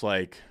wasn't this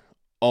like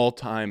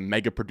all-time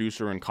mega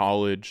producer in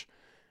college.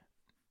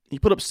 He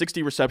put up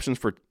 60 receptions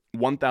for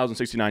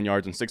 1,069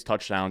 yards and 6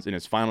 touchdowns in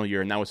his final year,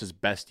 and that was his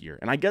best year.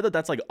 And I get that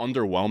that's like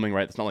underwhelming,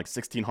 right? It's not like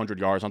 1,600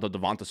 yards, not the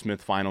Devonta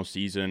Smith final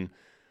season.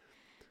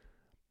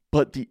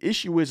 But the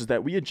issue is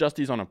that we adjust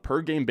these on a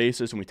per-game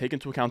basis, and we take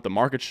into account the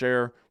market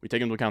share, we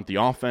take into account the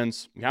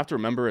offense. We have to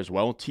remember as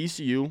well,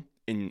 TCU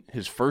in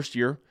his first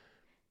year,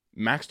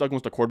 Max Duggan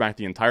was the quarterback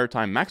the entire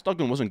time. Max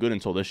Duggan wasn't good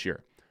until this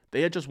year.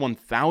 They had just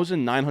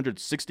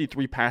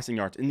 1,963 passing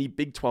yards in the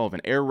Big 12,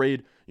 an air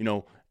raid,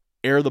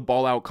 air the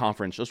ball out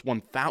conference, just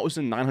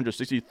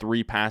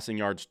 1,963 passing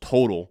yards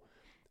total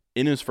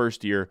in his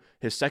first year.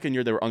 His second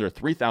year, they were under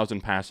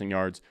 3,000 passing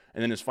yards.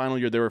 And then his final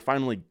year, they were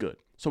finally good.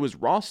 So his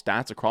raw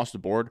stats across the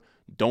board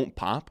don't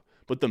pop.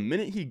 But the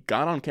minute he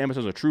got on campus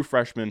as a true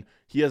freshman,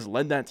 he has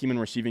led that team in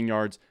receiving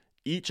yards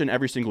each and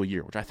every single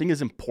year, which I think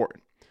is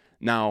important.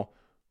 Now,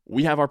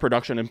 we have our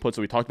production inputs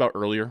that we talked about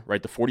earlier,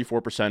 right? The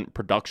 44%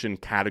 production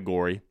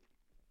category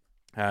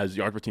has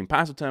yards per team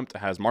pass attempt, it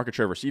has market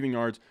share of receiving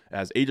yards, it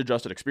has age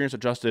adjusted, experience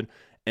adjusted,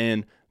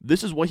 and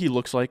this is what he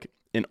looks like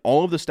in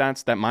all of the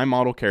stats that my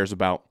model cares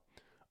about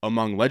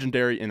among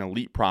legendary and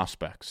elite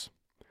prospects.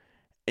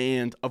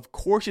 And of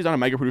course, he's not a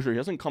mega producer. He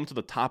doesn't come to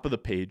the top of the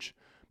page,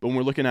 but when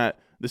we're looking at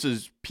this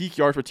is peak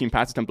yards per team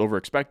pass attempt over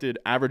expected,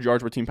 average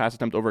yards per team pass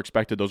attempt over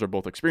expected. Those are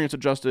both experience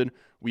adjusted.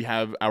 We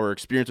have our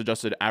experience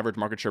adjusted average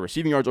market share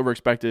receiving yards over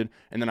expected,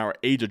 and then our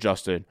age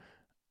adjusted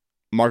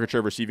market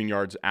share receiving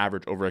yards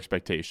average over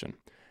expectation.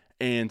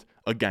 And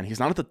again, he's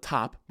not at the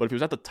top, but if he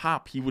was at the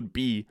top, he would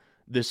be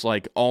this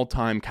like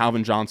all-time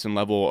Calvin Johnson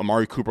level,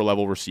 Amari Cooper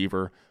level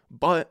receiver.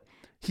 But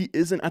he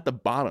isn't at the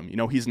bottom.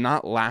 He's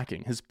not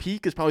lacking. His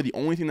peak is probably the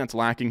only thing that's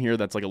lacking here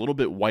that's like a little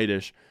bit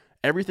whitish.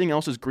 Everything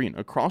else is green.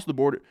 Across the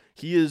board,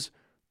 he is,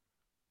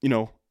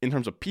 in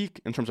terms of peak,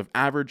 in terms of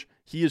average,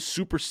 he is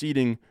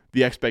superseding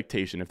the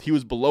expectation. If he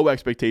was below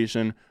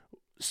expectation,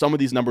 some of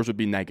these numbers would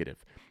be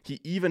negative. He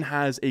even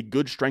has a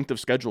good strength of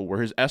schedule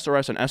where his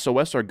SRS and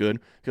SOS are good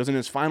because in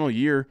his final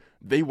year,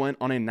 they went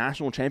on a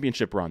national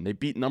championship run. They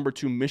beat number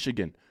 2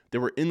 Michigan. They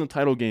were in the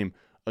title game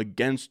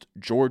against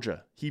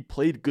Georgia. He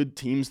played good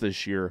teams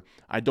this year.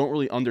 I don't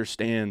really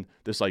understand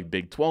this like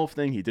Big 12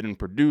 thing. He didn't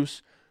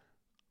produce.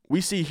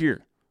 We see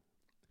here,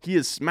 he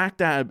is smack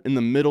dab in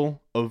the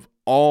middle of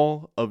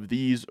all of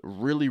these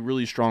really,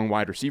 really strong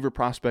wide receiver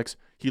prospects.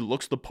 He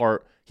looks the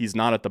part. He's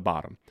not at the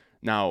bottom.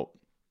 Now,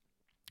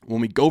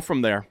 when we go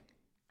from there,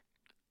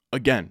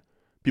 again,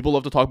 people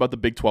love to talk about the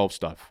Big 12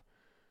 stuff.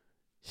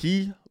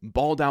 He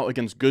balled out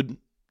against good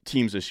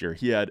teams this year.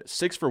 He had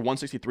 6 for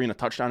 163 and a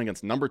touchdown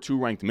against number 2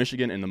 ranked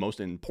Michigan in the most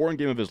important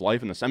game of his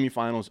life in the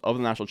semifinals of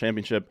the national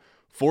championship.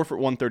 4 for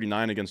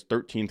 139 against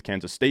 13th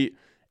Kansas State.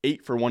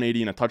 8 for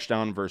 180 and a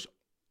touchdown versus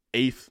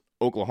 8th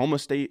Oklahoma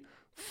State.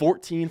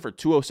 14 for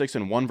 206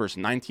 and 1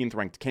 versus 19th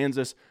ranked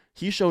Kansas.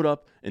 He showed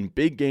up in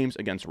big games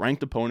against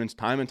ranked opponents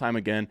time and time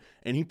again,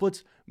 and he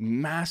puts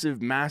massive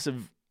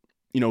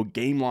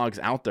game logs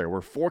out there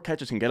where 4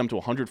 catches can get him to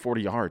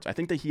 140 yards. I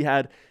think that he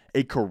had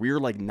a career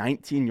like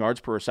 19 yards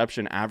per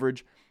reception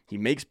average. He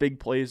makes big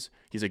plays.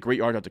 He's a great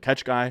yard after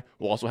catch guy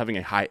while also having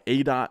a high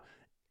ADOT.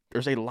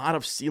 There's a lot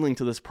of ceiling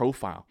to this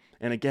profile.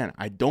 And again,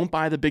 I don't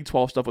buy the Big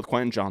 12 stuff with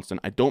Quentin Johnston.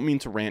 I don't mean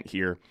to rant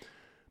here,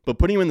 but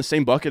putting him in the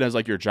same bucket as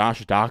like your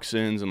Josh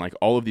Doxsons and like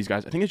all of these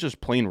guys, I think it's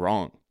just plain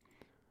wrong.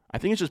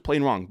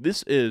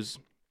 This is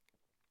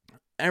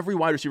every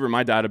wide receiver in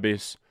my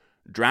database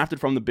drafted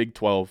from the Big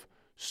 12,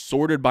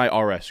 sorted by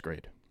RS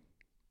grade.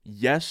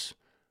 Yes,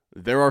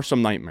 there are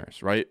some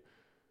nightmares, right?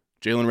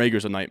 Jalen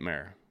Reagor's a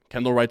nightmare.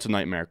 Kendall Wright's a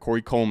nightmare.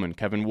 Corey Coleman,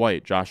 Kevin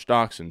White, Josh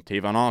Doxson,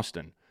 Tavon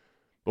Austin.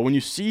 But when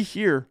you see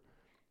here,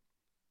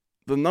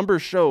 the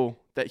numbers show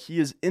that he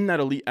is in that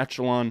elite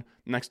echelon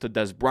next to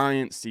Dez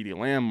Bryant, CeeDee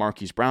Lamb,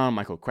 Marquise Brown,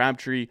 Michael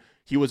Crabtree.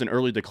 He was an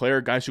early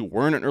declare. Guys who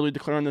weren't an early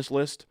declare on this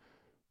list,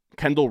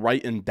 Kendall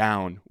Wright and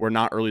down, were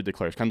not early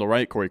declares. Kendall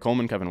Wright, Corey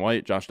Coleman, Kevin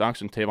White, Josh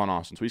Doxson, Tavon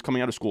Austin. So he's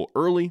coming out of school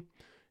early.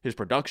 His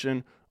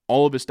production,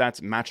 all of his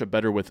stats match up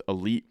better with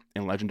elite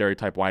and legendary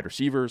type wide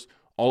receivers.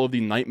 All of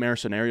the nightmare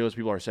scenarios,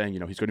 people are saying,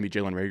 he's going to be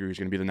Jalen Reagor, he's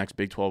going to be the next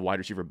Big 12 wide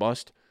receiver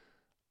bust.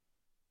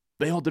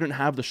 They all didn't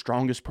have the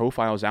strongest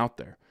profiles out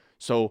there.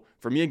 So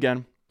for me,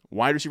 again,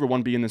 wide receiver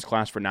 1B in this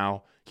class for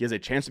now. He has a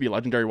chance to be a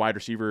legendary wide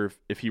receiver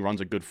if he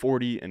runs a good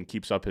 40 and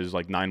keeps up his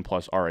like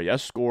 9+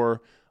 RAS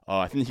score.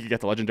 I think he could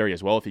get the legendary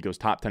as well if he goes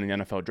top 10 in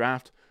the NFL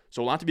draft.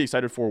 So a lot to be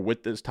excited for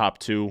with this top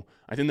 2.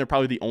 I think they're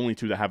probably the only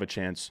 2 that have a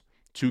chance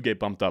to get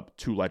bumped up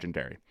to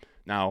legendary.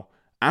 Now,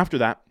 after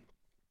that,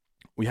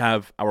 we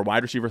have our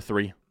wide receiver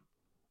 3,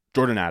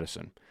 Jordan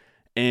Addison.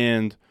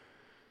 And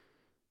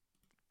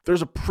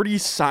there's a pretty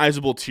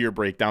sizable tier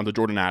breakdown to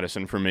Jordan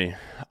Addison for me.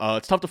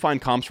 It's tough to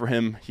find comps for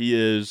him. He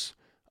is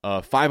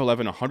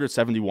 5'11",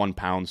 171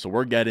 pounds. So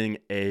we're getting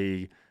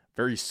a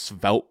very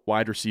svelte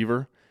wide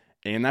receiver.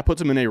 And that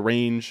puts him in a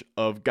range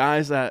of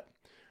guys that,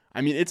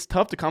 it's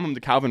tough to compare him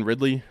to Calvin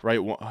Ridley, right?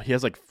 He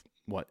has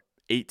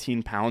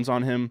 18 pounds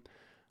on him.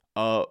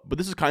 But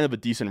this is kind of a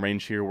decent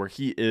range here where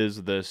he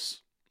is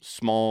this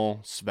small,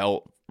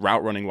 svelte,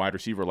 route-running wide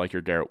receiver like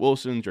your Garrett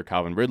Wilsons, your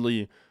Calvin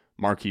Ridley,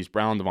 Marquise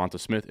Brown, Devonta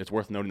Smith. It's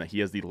worth noting that he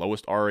has the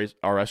lowest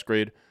RS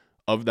grade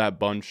of that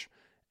bunch.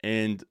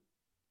 And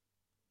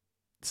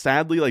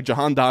sadly,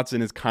 Jahan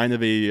Dotson is kind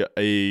of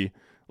a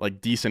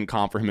decent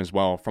comp for him as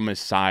well from a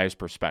size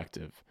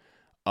perspective.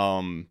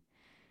 I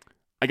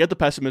get the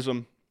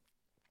pessimism.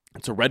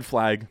 It's a red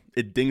flag.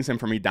 It dings him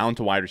for me down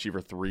to wide receiver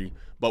 3.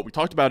 But we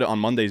talked about it on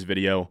Monday's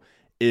video.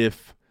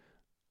 If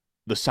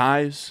the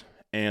size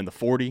and the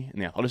 40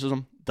 and the athleticism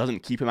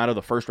doesn't keep him out of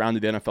the first round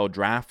of the NFL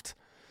draft,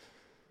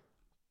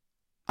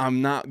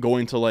 I'm not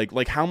going to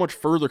how much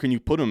further can you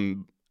put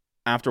him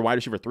after wide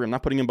receiver 3? I'm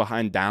not putting him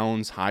behind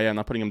Downs, Haya. I'm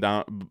not putting him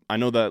down. I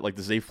know that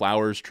the Zay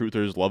Flowers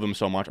truthers love him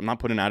so much. I'm not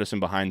putting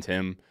Addison behind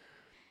him.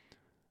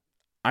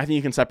 I think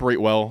he can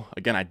separate well.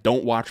 Again, I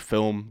don't watch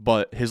film,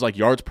 but his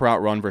yards per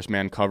out run versus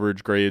man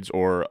coverage grades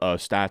or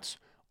stats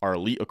are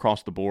elite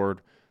across the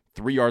board.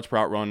 3 yards per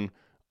out run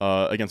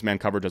against man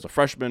coverage as a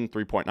freshman,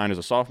 3.9 as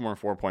a sophomore,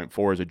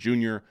 4.4 as a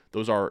junior.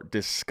 Those are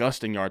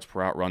disgusting yards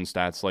per out run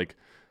stats.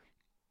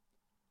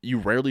 You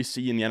rarely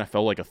see in the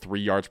NFL a 3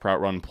 yards per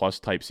out run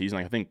plus type season.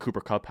 I think Cooper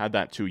Kupp had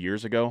that 2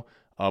 years ago,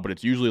 but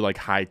it's usually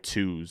high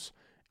 2s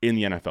in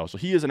the NFL. So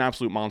he is an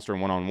absolute monster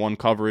in one-on-one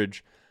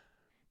coverage.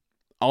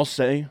 I'll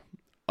say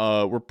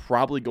we're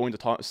probably going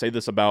to say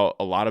this about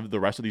a lot of the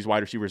rest of these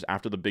wide receivers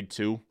after the Big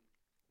 2.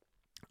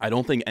 I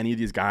don't think any of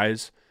these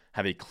guys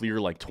have a clear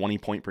 20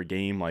 point per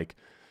game,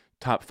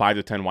 top 5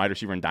 to 10 wide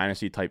receiver in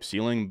dynasty type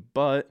ceiling,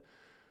 but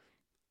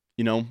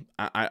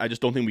I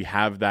just don't think we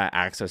have that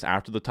access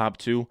after the top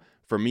 2.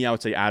 For me, I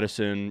would say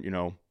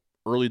Addison,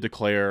 early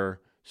declare,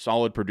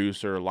 solid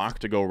producer, lock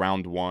to go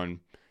round 1.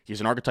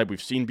 He's an archetype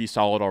we've seen be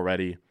solid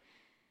already.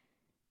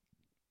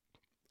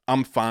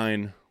 I'm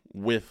fine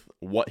with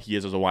what he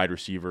is as a wide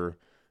receiver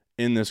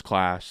in this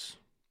class.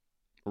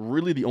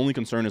 Really, the only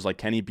concern is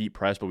can he beat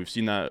press? But we've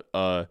seen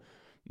that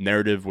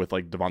narrative with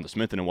Devonta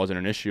Smith, and it wasn't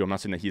an issue. I'm not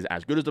saying that he's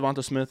as good as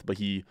Devonta Smith, but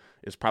he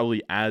is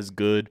probably as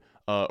good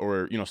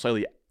or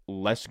slightly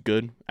less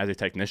good as a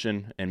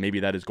technician, and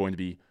maybe that is going to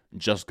be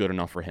just good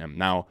enough for him.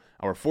 Now,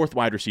 our 4th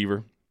wide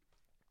receiver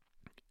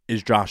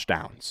is Josh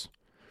Downs.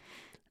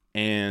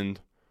 And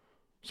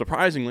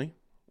surprisingly,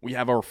 we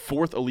have our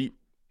 4th elite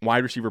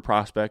wide receiver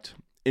prospect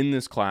in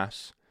this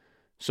class.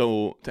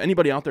 So to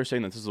anybody out there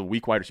saying that this is a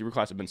weak wide receiver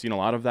class, I've been seeing a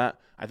lot of that.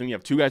 I think we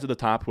have 2 guys at the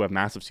top who have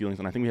massive ceilings,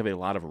 and I think we have a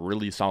lot of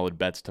really solid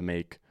bets to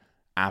make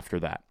after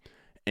that.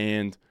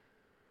 And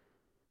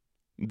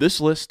this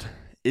list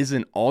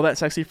isn't all that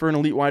sexy for an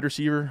elite wide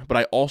receiver, but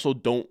I also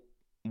don't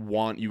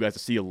want you guys to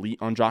see elite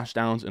on Josh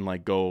Downs and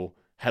like go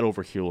head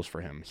over heels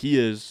for him. He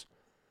is,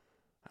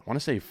 I want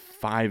to say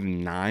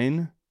 5'9",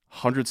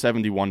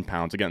 171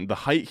 pounds. Again, the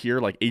height here,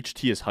 like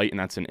HT is height, and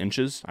that's in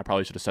inches. I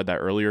probably should have said that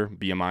earlier.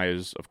 BMI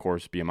is, of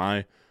course,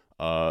 BMI.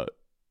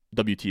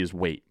 WT is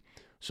weight.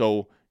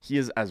 So he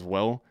is as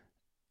well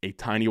a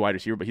tiny wide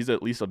receiver, but he's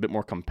at least a bit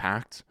more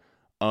compact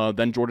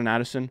than Jordan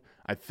Addison.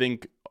 I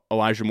think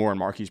Elijah Moore and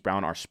Marquise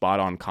Brown are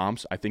spot-on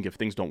comps. I think if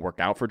things don't work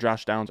out for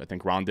Josh Downs, I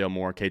think Rondale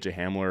Moore, KJ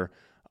Hamler,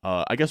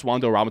 I guess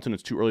Wan'Dale Robinson,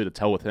 it's too early to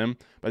tell with him,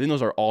 but I think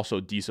those are also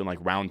decent, like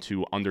round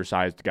 2,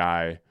 undersized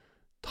guy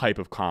type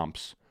of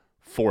comps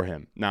for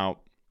him. Now,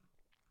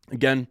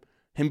 again,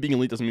 him being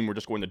elite doesn't mean we're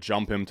just going to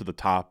jump him to the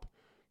top,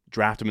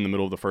 draft him in the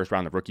middle of the first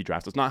round of rookie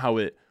drafts. That's not how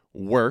it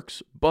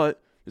works,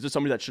 but this is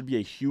somebody that should be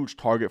a huge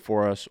target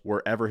for us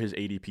wherever his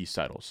ADP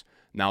settles.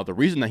 Now, the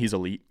reason that he's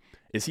elite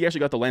is he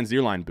actually got the Lance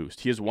Zierlein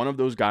boost. He is one of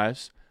those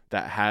guys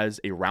that has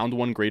a round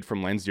 1 grade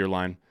from Lance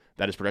Zierlein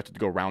that is projected to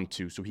go round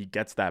 2, so he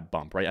gets that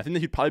bump, right? I think that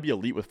he'd probably be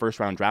elite with first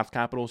round draft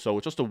capital, so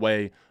it's just a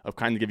way of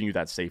kind of giving you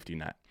that safety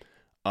net.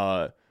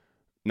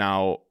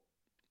 Now,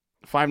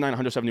 5'9",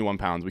 171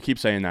 pounds, we keep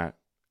saying that.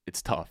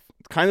 It's tough.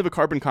 It's kind of a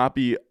carbon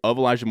copy of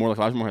Elijah Moore. Like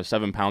Elijah Moore has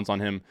 7 pounds on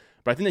him,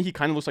 but I think that he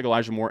kind of looks like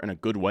Elijah Moore in a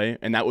good way,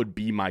 and that would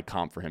be my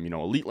comp for him. You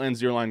know, elite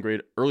Lance Zierlein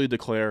grade, early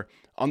declare,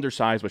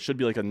 undersized, but should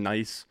be like a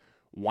nice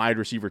wide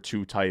receiver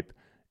 2 type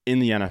in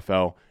the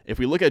NFL. If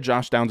we look at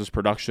Josh Downs'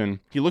 production,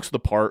 he looks the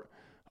part.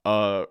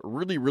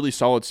 Really, really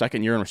solid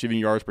second year in receiving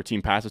yards per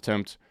team pass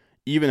attempt,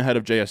 even ahead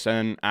of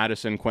JSN,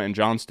 Addison, Quentin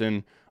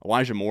Johnston,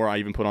 Elijah Moore. I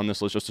even put on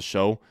this list just to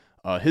show.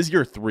 His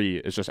year 3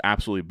 is just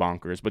absolutely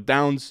bonkers. But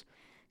Downs,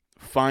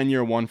 fine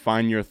year 1,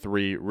 fine year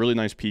 3, really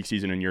nice peak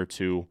season in year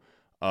 2.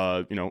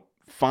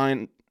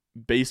 Fine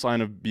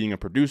baseline of being a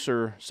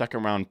producer,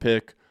 second round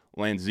pick.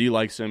 Lance Z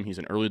likes him. He's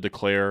an early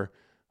declare.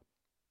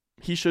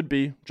 He should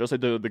be, just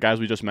like the guys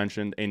we just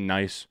mentioned, a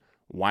nice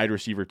wide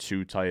receiver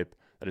 2 type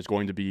that is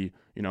going to be,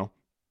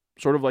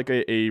 sort of like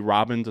a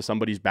Robin to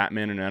somebody's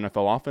Batman in an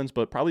NFL offense,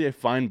 but probably a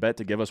fine bet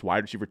to give us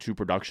wide receiver 2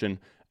 production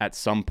at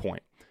some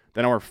point.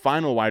 Then our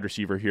final wide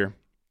receiver here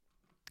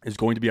is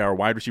going to be our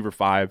wide receiver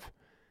 5,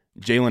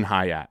 Jalin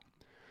Hyatt.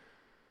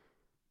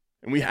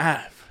 And we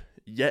have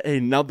yet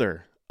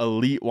another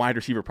elite wide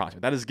receiver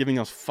prospect. That is giving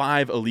us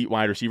 5 elite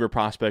wide receiver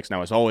prospects.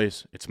 Now, as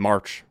always, it's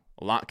March.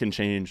 A lot can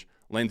change.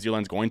 Lance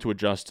Zierlein's going to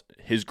adjust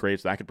his grade,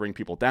 so that could bring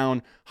people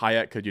down.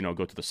 Hyatt could,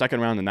 go to the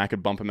second round, and that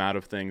could bump him out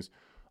of things.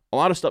 A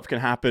lot of stuff can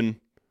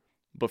happen,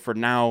 but for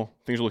now,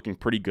 things are looking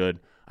pretty good.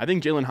 I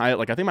think Jalin Hyatt,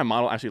 I think my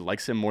model actually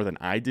likes him more than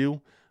I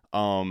do.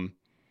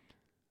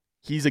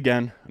 He's,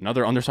 again,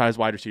 another undersized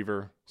wide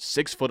receiver,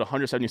 6 foot,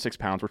 176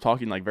 pounds. We're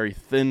talking very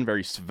thin,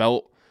 very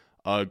svelte,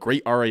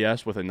 great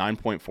RAS with a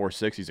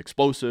 9.46. He's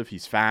explosive.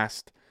 He's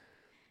fast.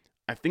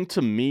 I think,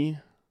 to me,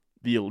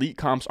 the elite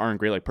comps aren't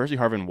great. Like Percy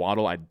Harvin and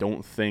Waddle, I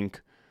don't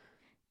think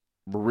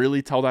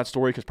really tell that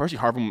story, because Percy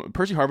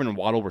Harvin and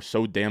Waddle were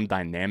so damn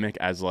dynamic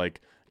as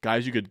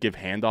guys you could give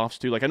handoffs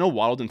to. I know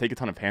Waddle didn't take a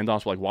ton of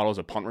handoffs, but Waddle's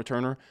a punt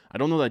returner. I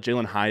don't know that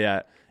Jalin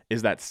Hyatt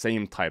is that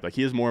same type.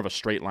 He is more of a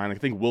straight line. I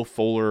think Will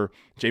Fuller,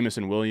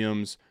 Jamison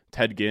Williams,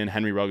 Ted Ginn,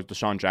 Henry Ruggs,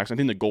 Deshaun Jackson, I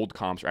think the gold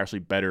comps are actually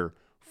better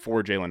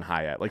for Jalin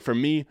Hyatt. For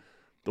me,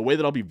 the way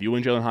that I'll be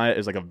viewing Jalin Hyatt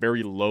is a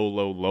very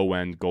low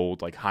end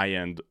gold, high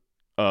end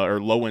or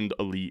low end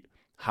elite,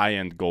 high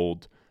end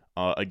gold.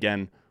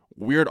 Again,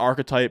 weird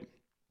archetype,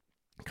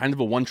 kind of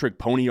a one-trick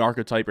pony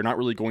archetype. You're not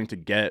really going to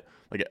get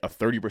a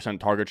 30%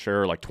 target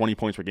share, 20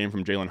 points per game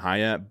from Jalin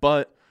Hyatt,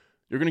 but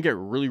you're going to get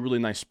really, really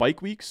nice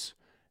spike weeks,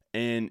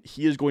 and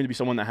he is going to be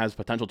someone that has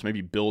potential to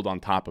maybe build on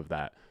top of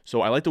that.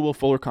 So I like the Will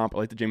Fuller comp. I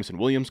like the Jamison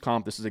Williams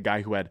comp. This is a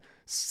guy who had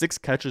 6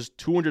 catches,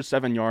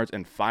 207 yards,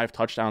 and 5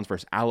 touchdowns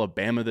versus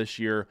Alabama this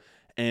year.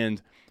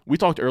 And we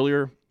talked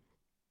earlier,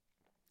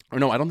 or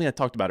no, I don't think I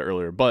talked about it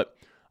earlier, but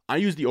I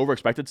use the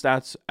overexpected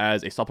stats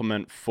as a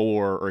supplement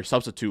for, or a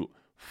substitute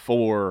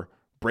for,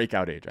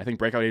 breakout age. I think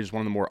breakout age is one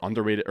of the more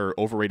underrated or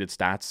overrated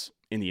stats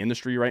in the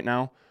industry right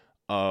now,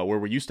 where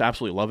we used to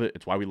absolutely love it.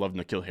 It's why we love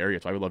N'Keal Harry.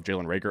 It's why we love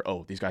Jalen Reagor.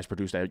 Oh, these guys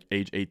produced at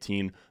age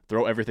 18.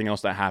 Throw everything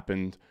else that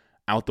happened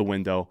out the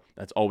window.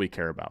 That's all we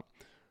care about.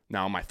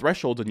 Now, my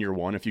thresholds in year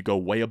 1, if you go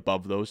way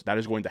above those, that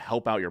is going to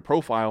help out your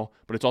profile,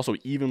 but it's also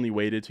evenly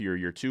weighted to your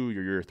year 2,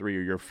 your year 3,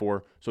 or year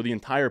 4. So the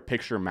entire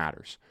picture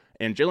matters.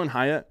 And Jalin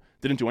Hyatt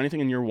didn't do anything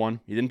in year 1.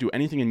 He didn't do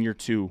anything in year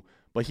 2,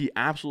 but he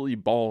absolutely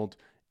balled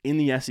in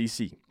the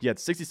SEC. He had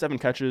 67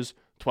 catches,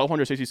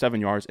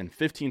 1,267 yards, and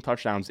 15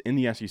 touchdowns in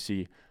the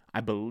SEC. I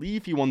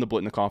believe he won the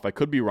Blitnikoff. I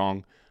could be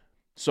wrong.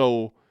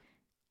 So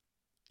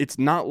it's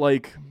not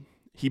like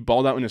he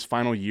balled out in his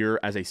final year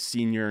as a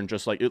senior and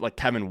just like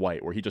Kevin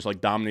White, where he just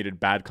dominated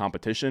bad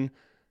competition.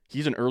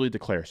 he's an early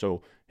declare.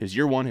 So his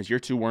year 1, his year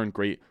 2 weren't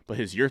great, but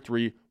his year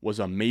 3 was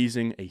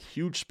amazing. A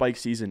huge spike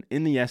season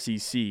in the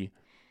SEC.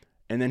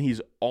 And then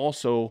he's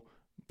also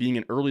being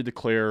an early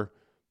declare.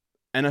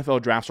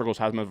 NFL draft circles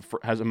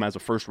has him as a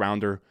first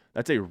rounder.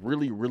 That's a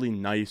really, really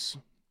nice,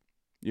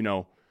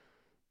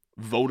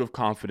 vote of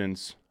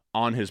confidence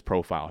on his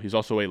profile. He's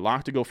also a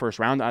lock to go first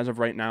round as of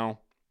right now.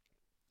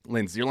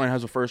 Lane Zierlein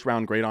has a first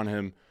round grade on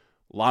him.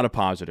 A lot of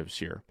positives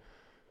here.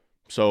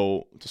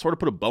 So to sort of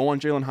put a bow on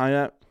Jalin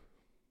Hyatt,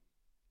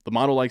 the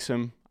model likes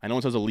him. I know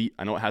it says elite.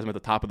 I know it has him at the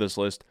top of this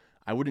list.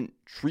 I wouldn't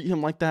treat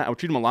him like that. I would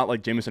treat him a lot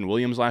like Jameson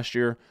Williams last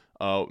year.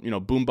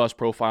 Boom bust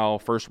profile,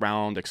 first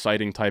round,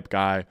 exciting type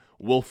guy.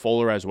 Will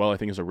Fuller as well, I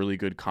think, is a really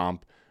good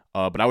comp.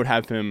 But I would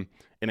have him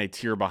in a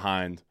tier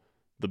behind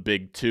the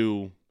big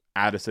 2,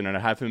 Addison, and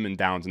I'd have him in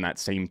Downs in that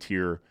same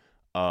tier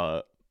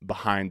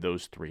behind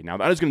those 3. Now,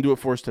 that is going to do it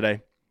for us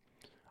today.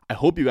 I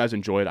hope you guys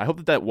enjoyed. I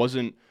hope that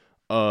wasn't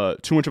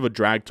too much of a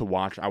drag to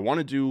watch. I want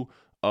to do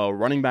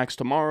running backs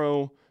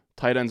tomorrow,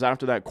 tight ends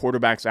after that,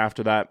 quarterbacks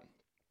after that.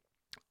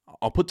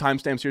 I'll put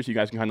timestamps here so you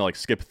guys can kind of like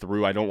skip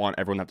through. I don't want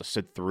everyone to have to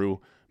sit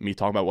through me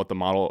talk about what the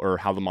model or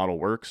how the model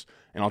works.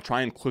 And I'll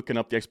try and quicken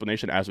up the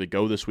explanation as we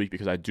go this week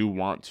because I do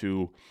want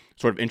to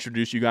sort of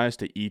introduce you guys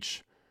to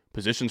each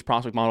positions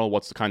prospect model,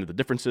 what's the kind of the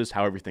differences,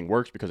 how everything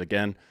works. Because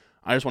again,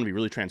 I just want to be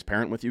really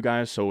transparent with you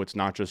guys. So it's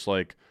not just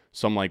like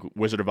some like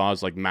Wizard of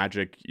Oz, like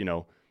magic,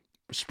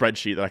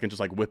 spreadsheet that I can just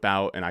like whip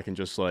out and I can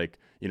just like,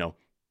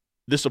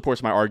 this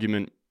supports my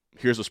argument.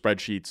 Here's the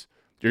spreadsheets.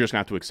 You're just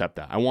going to have to accept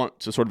that. I want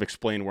to sort of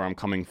explain where I'm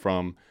coming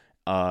from,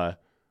 why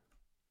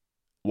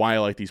I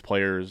like these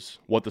players,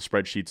 what the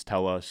spreadsheets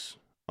tell us,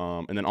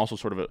 and then also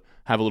sort of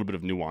have a little bit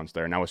of nuance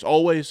there. Now, as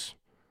always,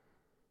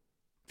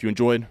 if you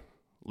enjoyed,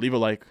 leave a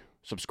like,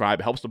 subscribe.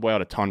 It helps the boy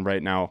out a ton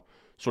right now.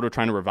 Sort of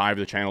trying to revive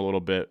the channel a little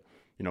bit,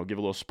 give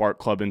a little spark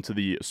plug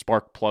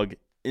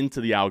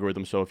into the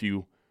algorithm. So if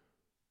you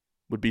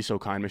would be so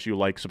kind, make sure you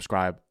like,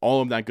 subscribe,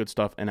 all of that good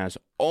stuff. And as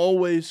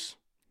always,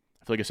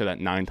 I feel like I said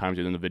that 9 times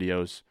in the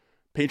videos.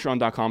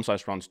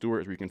 Patreon.com/Ron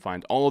Stewart is where you can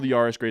find all of the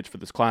RS grades for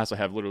this class. I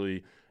have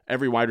literally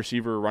every wide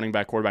receiver, running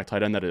back, quarterback,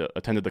 tight end that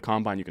attended the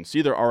combine. You can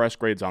see their RS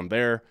grades on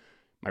there.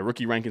 My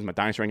rookie rankings, my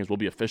dynasty rankings will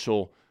be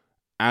official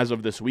as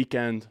of this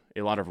weekend.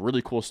 A lot of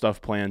really cool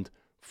stuff planned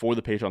for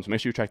the Patreon, so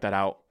make sure you check that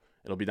out.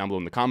 It'll be down below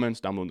in the comments,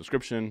 down below in the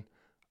description.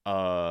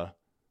 So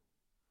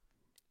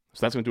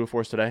that's going to do it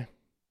for us today.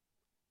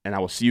 And I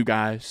will see you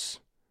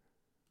guys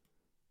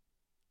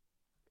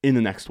in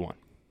the next one.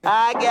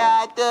 I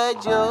got the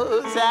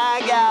juice,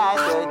 I got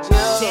the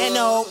juice.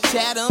 Channel,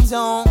 Chatham's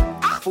on.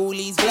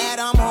 Foolies glad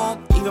I'm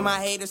home. Even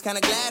my haters kinda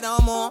glad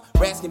I'm on.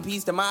 Rest in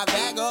peace to my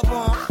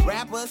vagabond.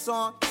 Rapper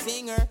song,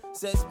 singer,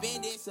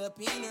 suspended,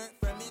 subpoena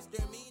from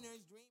Mr. Me.